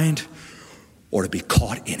behind or to be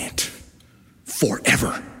caught in it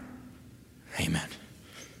forever. Amen.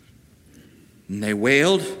 And they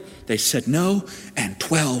wailed, they said no, and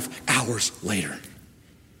 12 hours later,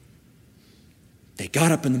 they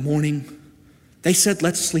got up in the morning, they said,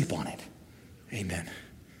 let's sleep on it. Amen.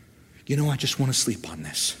 You know, I just want to sleep on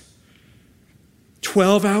this.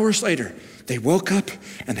 12 hours later, they woke up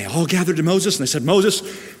and they all gathered to Moses and they said, Moses,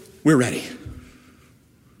 we're ready.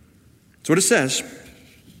 That's what it says.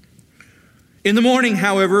 In the morning,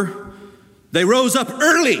 however, they rose up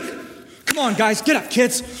early. Come on, guys, get up,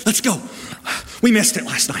 kids. Let's go. We missed it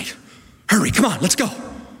last night. Hurry, come on, let's go.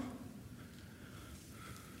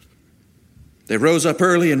 They rose up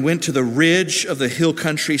early and went to the ridge of the hill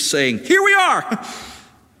country saying, here we are.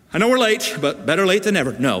 I know we're late, but better late than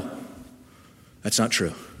never. No, that's not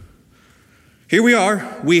true. Here we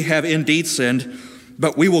are. We have indeed sinned,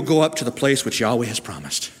 but we will go up to the place which Yahweh has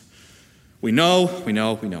promised. We know.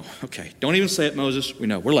 Okay, don't even say it, Moses. We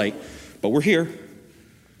know, we're late, but we're here.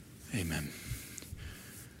 Amen.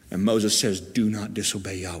 And Moses says, do not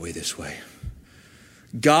disobey Yahweh this way.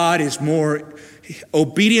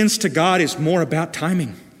 Obedience to God is more about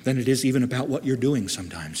timing than it is even about what you're doing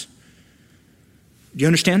sometimes. Do you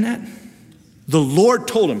understand that? The Lord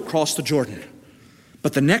told him, cross the Jordan.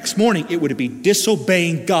 But the next morning, it would be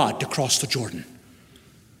disobeying God to cross the Jordan.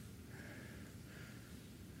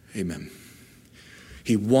 Amen.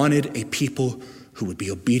 He wanted a people who would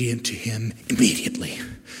be obedient to him immediately.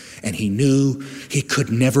 And he knew he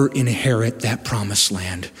could never inherit that promised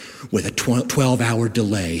land with a 12-hour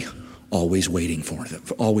delay, always waiting for them,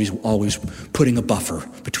 always putting a buffer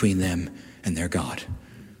between them and their God.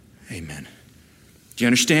 Amen. Do you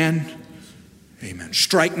understand? Amen.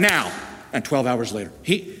 Strike now, and 12 hours later.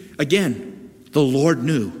 The Lord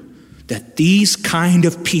knew that these kind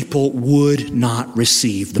of people would not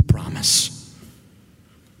receive the promise.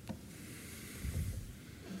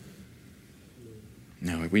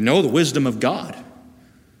 Now, we know the wisdom of God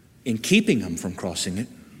in keeping them from crossing it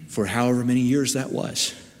for however many years that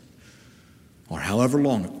was, or however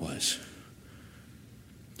long it was.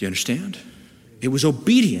 Do you understand? It was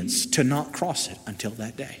obedience to not cross it until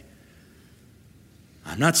that day.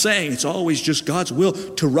 I'm not saying it's always just God's will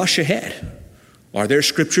to rush ahead. Are there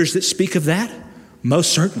scriptures that speak of that?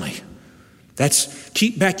 Most certainly. That's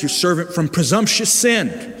keep back your servant from presumptuous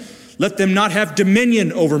sin. Let them not have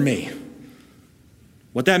dominion over me.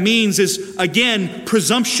 What that means is, again,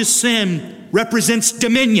 presumptuous sin represents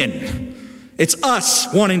dominion. It's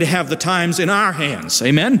us wanting to have the times in our hands.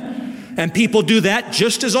 Amen? And people do that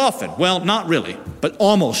just as often. Well, not really, but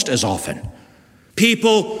almost as often.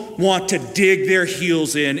 People want to dig their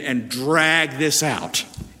heels in and drag this out,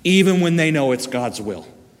 even when they know it's God's will.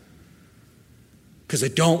 Because they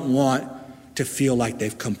don't want to feel like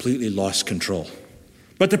they've completely lost control.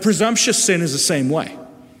 But the presumptuous sin is the same way.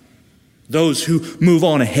 Those who move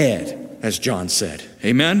on ahead, as John said.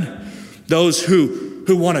 Amen? Those who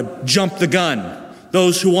who want to jump the gun,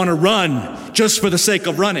 those who want to run just for the sake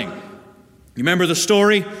of running. You remember the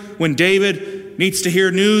story when David needs to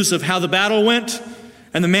hear news of how the battle went,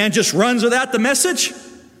 and the man just runs without the message?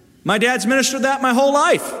 My dad's ministered that my whole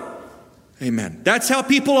life. Amen. That's how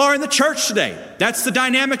people are in the church today. That's the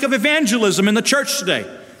dynamic of evangelism in the church today.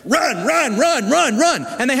 Run, run, run, run, run.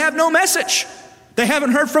 And they have no message. They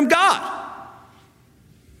haven't heard from God.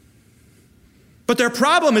 But their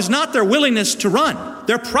problem is not their willingness to run.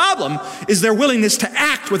 Their problem is their willingness to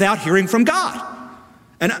act without hearing from God.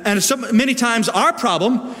 And so many times our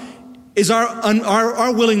problem is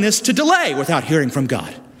our willingness to delay without hearing from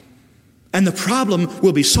God. And the problem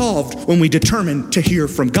will be solved when we determine to hear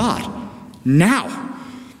from God. Now,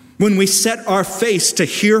 when we set our face to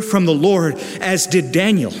hear from the Lord, as did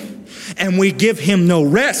Daniel, and we give him no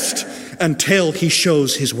rest until he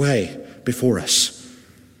shows his way before us.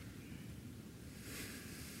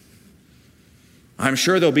 I'm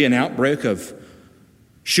sure there'll be an outbreak of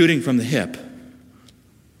shooting from the hip.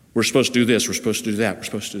 We're supposed to do this, we're supposed to do that, we're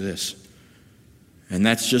supposed to do this. And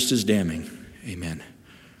that's just as damning. Amen.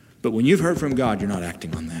 But when you've heard from God, you're not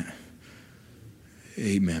acting on that.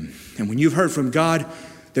 Amen. And when you've heard from God,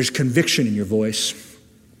 there's conviction in your voice.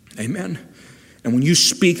 Amen. And when you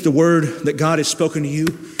speak the word that God has spoken to you,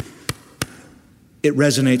 it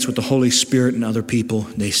resonates with the Holy Spirit and other people.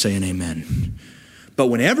 They say an amen. But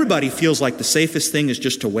when everybody feels like the safest thing is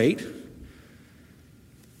just to wait,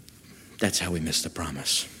 that's how we miss the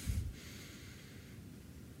promise.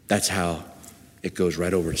 That's how it goes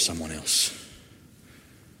right over to someone else.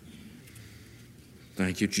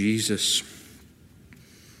 Thank you, Jesus.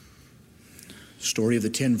 Story of the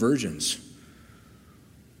 10 virgins.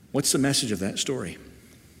 What's the message of that story?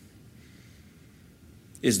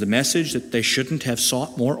 Is the message that they shouldn't have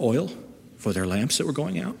sought more oil for their lamps that were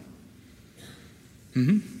going out?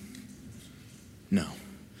 No.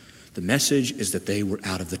 The message is that they were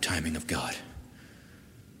out of the timing of God.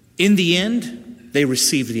 In the end, they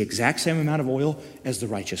received the exact same amount of oil as the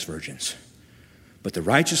righteous virgins. But the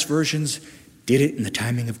righteous virgins did it in the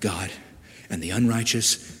timing of God, and the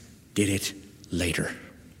unrighteous did it later.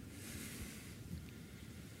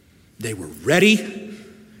 They were ready,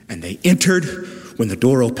 and they entered when the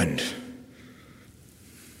door opened.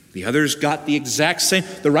 The others got the exact same.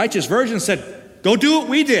 The righteous virgin said, go do what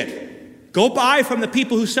we did. Go buy from the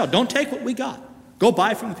people who sell. Don't take what we got. Go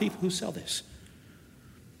buy from the people who sell this.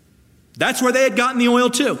 That's where they had gotten the oil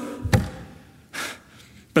too.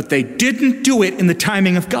 But they didn't do it in the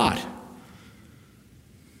timing of God.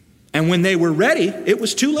 And when they were ready, it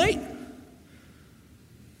was too late.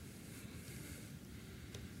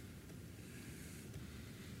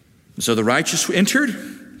 So the righteous entered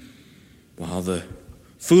while the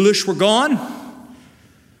foolish were gone.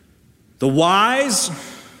 The wise,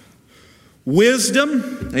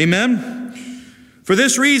 wisdom, amen. For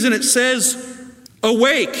this reason it says,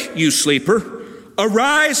 awake, you sleeper,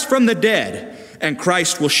 arise from the dead, and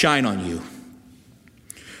Christ will shine on you.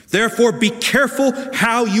 Therefore be careful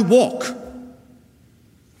how you walk,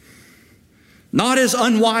 not as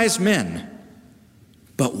unwise men,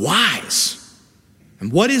 but wise.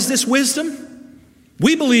 And what is this wisdom?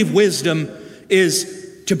 We believe wisdom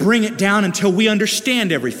is to bring it down until we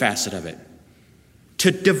understand every facet of it,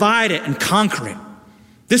 to divide it and conquer it.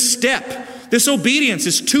 This step, this obedience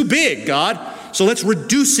is too big, God, so let's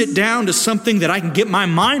reduce it down to something that I can get my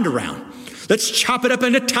mind around. Let's chop it up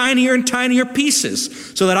into tinier and tinier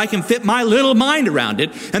pieces so that I can fit my little mind around it,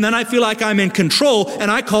 and then I feel like I'm in control, and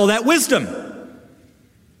I call that wisdom.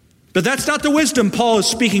 But that's not the wisdom Paul is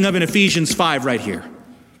speaking of in Ephesians 5 right here.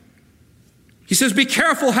 He says, be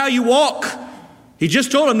careful how you walk. He just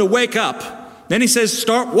told him to wake up. Then he says,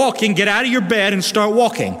 start walking, get out of your bed and start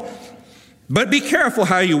walking. But be careful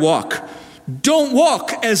how you walk. Don't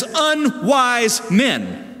walk as unwise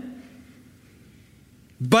men,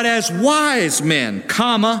 but as wise men,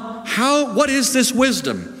 what is this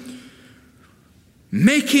wisdom?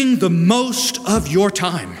 Making the most of your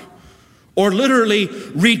time, or literally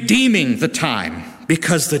redeeming the time,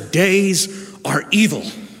 because the days are evil.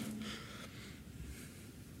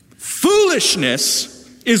 Foolishness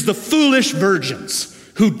is the foolish virgins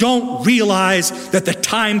who don't realize that the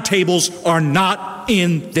timetables are not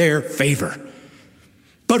in their favor.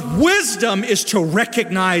 But wisdom is to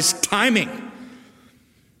recognize timing,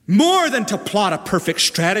 more than to plot a perfect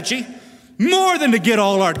strategy, more than to get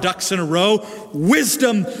all our ducks in a row.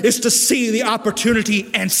 Wisdom is to see the opportunity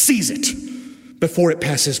and seize it before it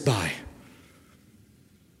passes by.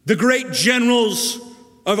 The great generals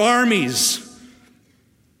of armies,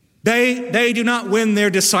 they do not win their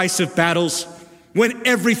decisive battles when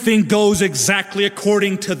everything goes exactly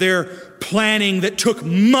according to their planning that took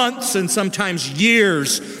months and sometimes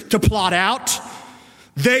years to plot out.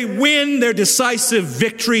 They win their decisive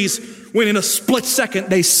victories when in a split second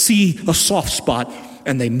they see a soft spot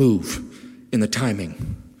and they move in the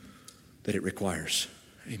timing that it requires.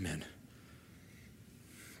 Amen.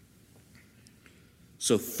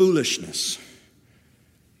 So foolishness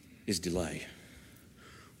is delay.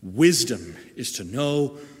 Wisdom is to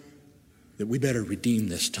know that we better redeem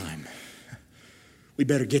this time. We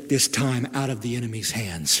better get this time out of the enemy's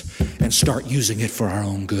hands and start using it for our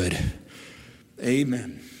own good.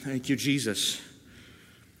 Amen. Thank you, Jesus.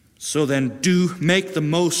 So then do make the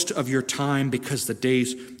most of your time because the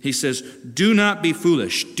days, he says, do not be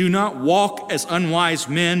foolish. Do not walk as unwise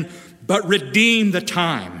men, but redeem the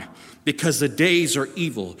time because the days are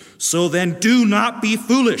evil. So then do not be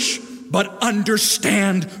foolish, but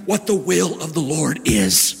understand what the will of the Lord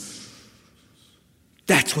is.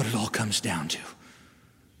 That's what it all comes down to.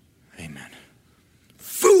 Amen.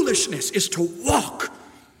 Foolishness is to walk,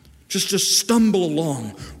 just to stumble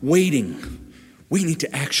along, waiting. We need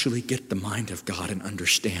to actually get the mind of God and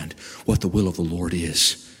understand what the will of the Lord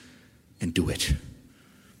is and do it.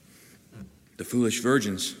 The foolish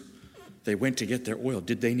virgins, they went to get their oil.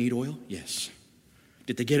 Did they need oil? Yes.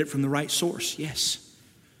 Did they get it from the right source? Yes.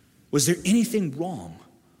 Was there anything wrong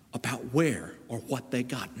about where or what they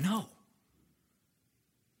got? No.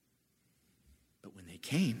 But when they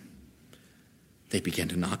came, they began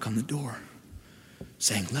to knock on the door,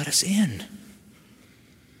 saying, let us in.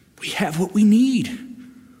 We have what we need.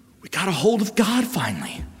 We got a hold of God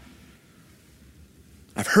finally.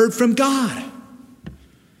 I've heard from God.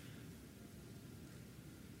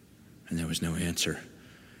 And there was no answer,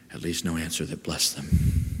 at least no answer that blessed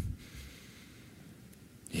them.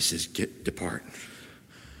 He says, depart.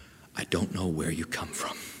 I don't know where you come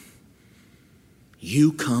from.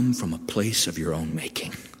 You come from a place of your own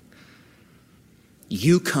making.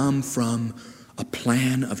 You come from a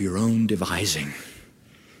plan of your own devising.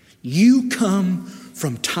 You come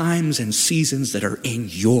from times and seasons that are in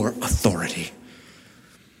your authority.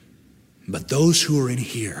 But those who are in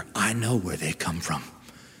here, I know where they come from.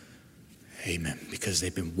 Amen. Because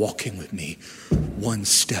they've been walking with me one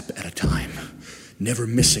step at a time, never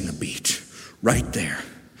missing a beat, right there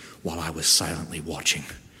while I was silently watching.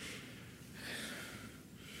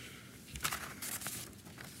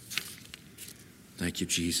 Thank you,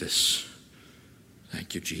 Jesus.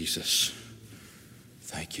 Thank you, Jesus.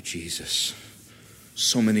 Thank you, Jesus.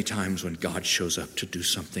 So many times when God shows up to do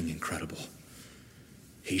something incredible,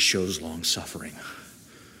 he shows long suffering.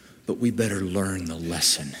 But we better learn the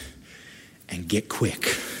lesson and get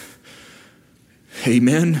quick.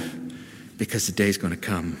 Amen? Because the day's going to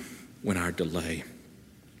come when our delay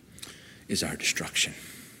is our destruction.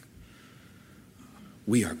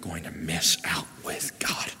 We are going to miss out with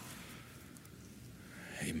God.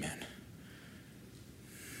 Amen.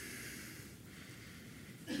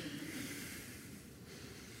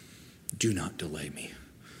 Do not delay me,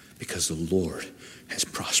 because the Lord has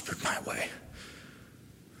prospered my way.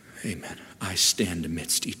 Amen. I stand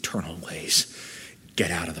amidst eternal ways.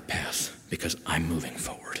 Get out of the path, because I'm moving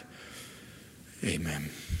forward.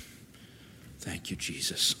 Amen. Thank you,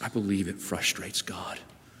 Jesus. I believe it frustrates God.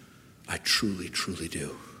 I truly, truly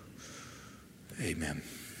do. Amen.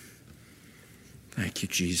 Thank you,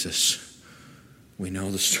 Jesus. We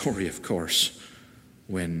know the story, of course,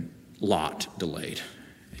 when Lot delayed.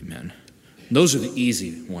 Amen. Those are the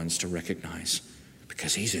easy ones to recognize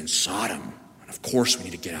because he's in Sodom. And of course we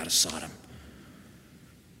need to get out of Sodom.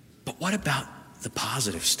 But what about the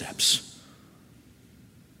positive steps?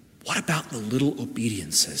 What about the little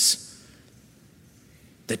obediences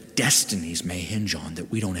that destinies may hinge on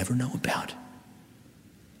that we don't ever know about?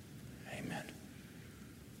 Amen.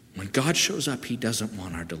 When God shows up, he doesn't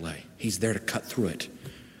want our delay. He's there to cut through it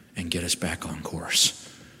and get us back on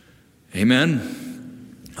course. Amen.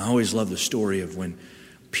 I always love the story of when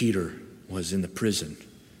Peter was in the prison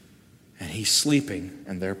and he's sleeping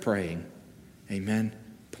and they're praying. Amen.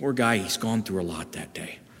 Poor guy, he's gone through a lot that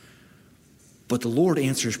day. But the Lord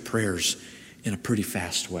answers prayers in a pretty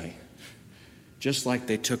fast way. Just like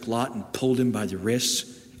they took Lot and pulled him by the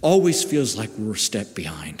wrists, always feels like we're a step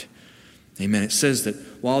behind. Amen. It says that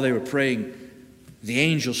while they were praying, the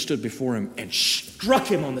angel stood before him and struck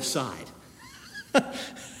him on the side.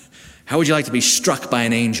 How would you like to be struck by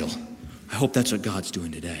an angel? I hope that's what God's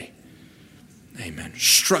doing today. Amen.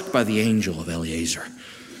 Struck by the angel of Eliezer.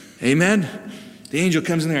 Amen. The angel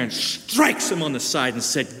comes in there and strikes him on the side and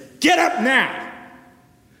said, get up now.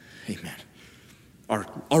 Amen. Or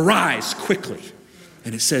arise quickly.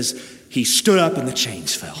 And it says he stood up and the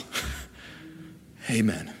chains fell.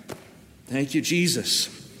 Amen. Thank you, Jesus.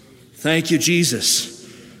 Thank you, Jesus.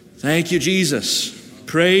 Thank you, Jesus.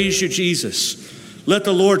 Praise you, Jesus. Let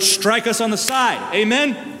the Lord strike us on the side.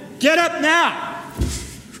 Amen. Get up now.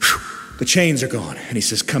 The chains are gone. And he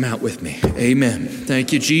says, come out with me. Amen.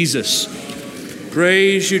 Thank you, Jesus.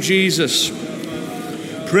 Praise you, Jesus.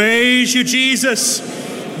 Praise you, Jesus.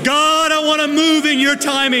 God, I want to move in your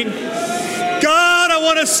timing. God, I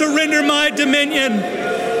want to surrender my dominion.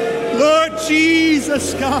 Lord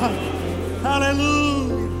Jesus, God. Hallelujah.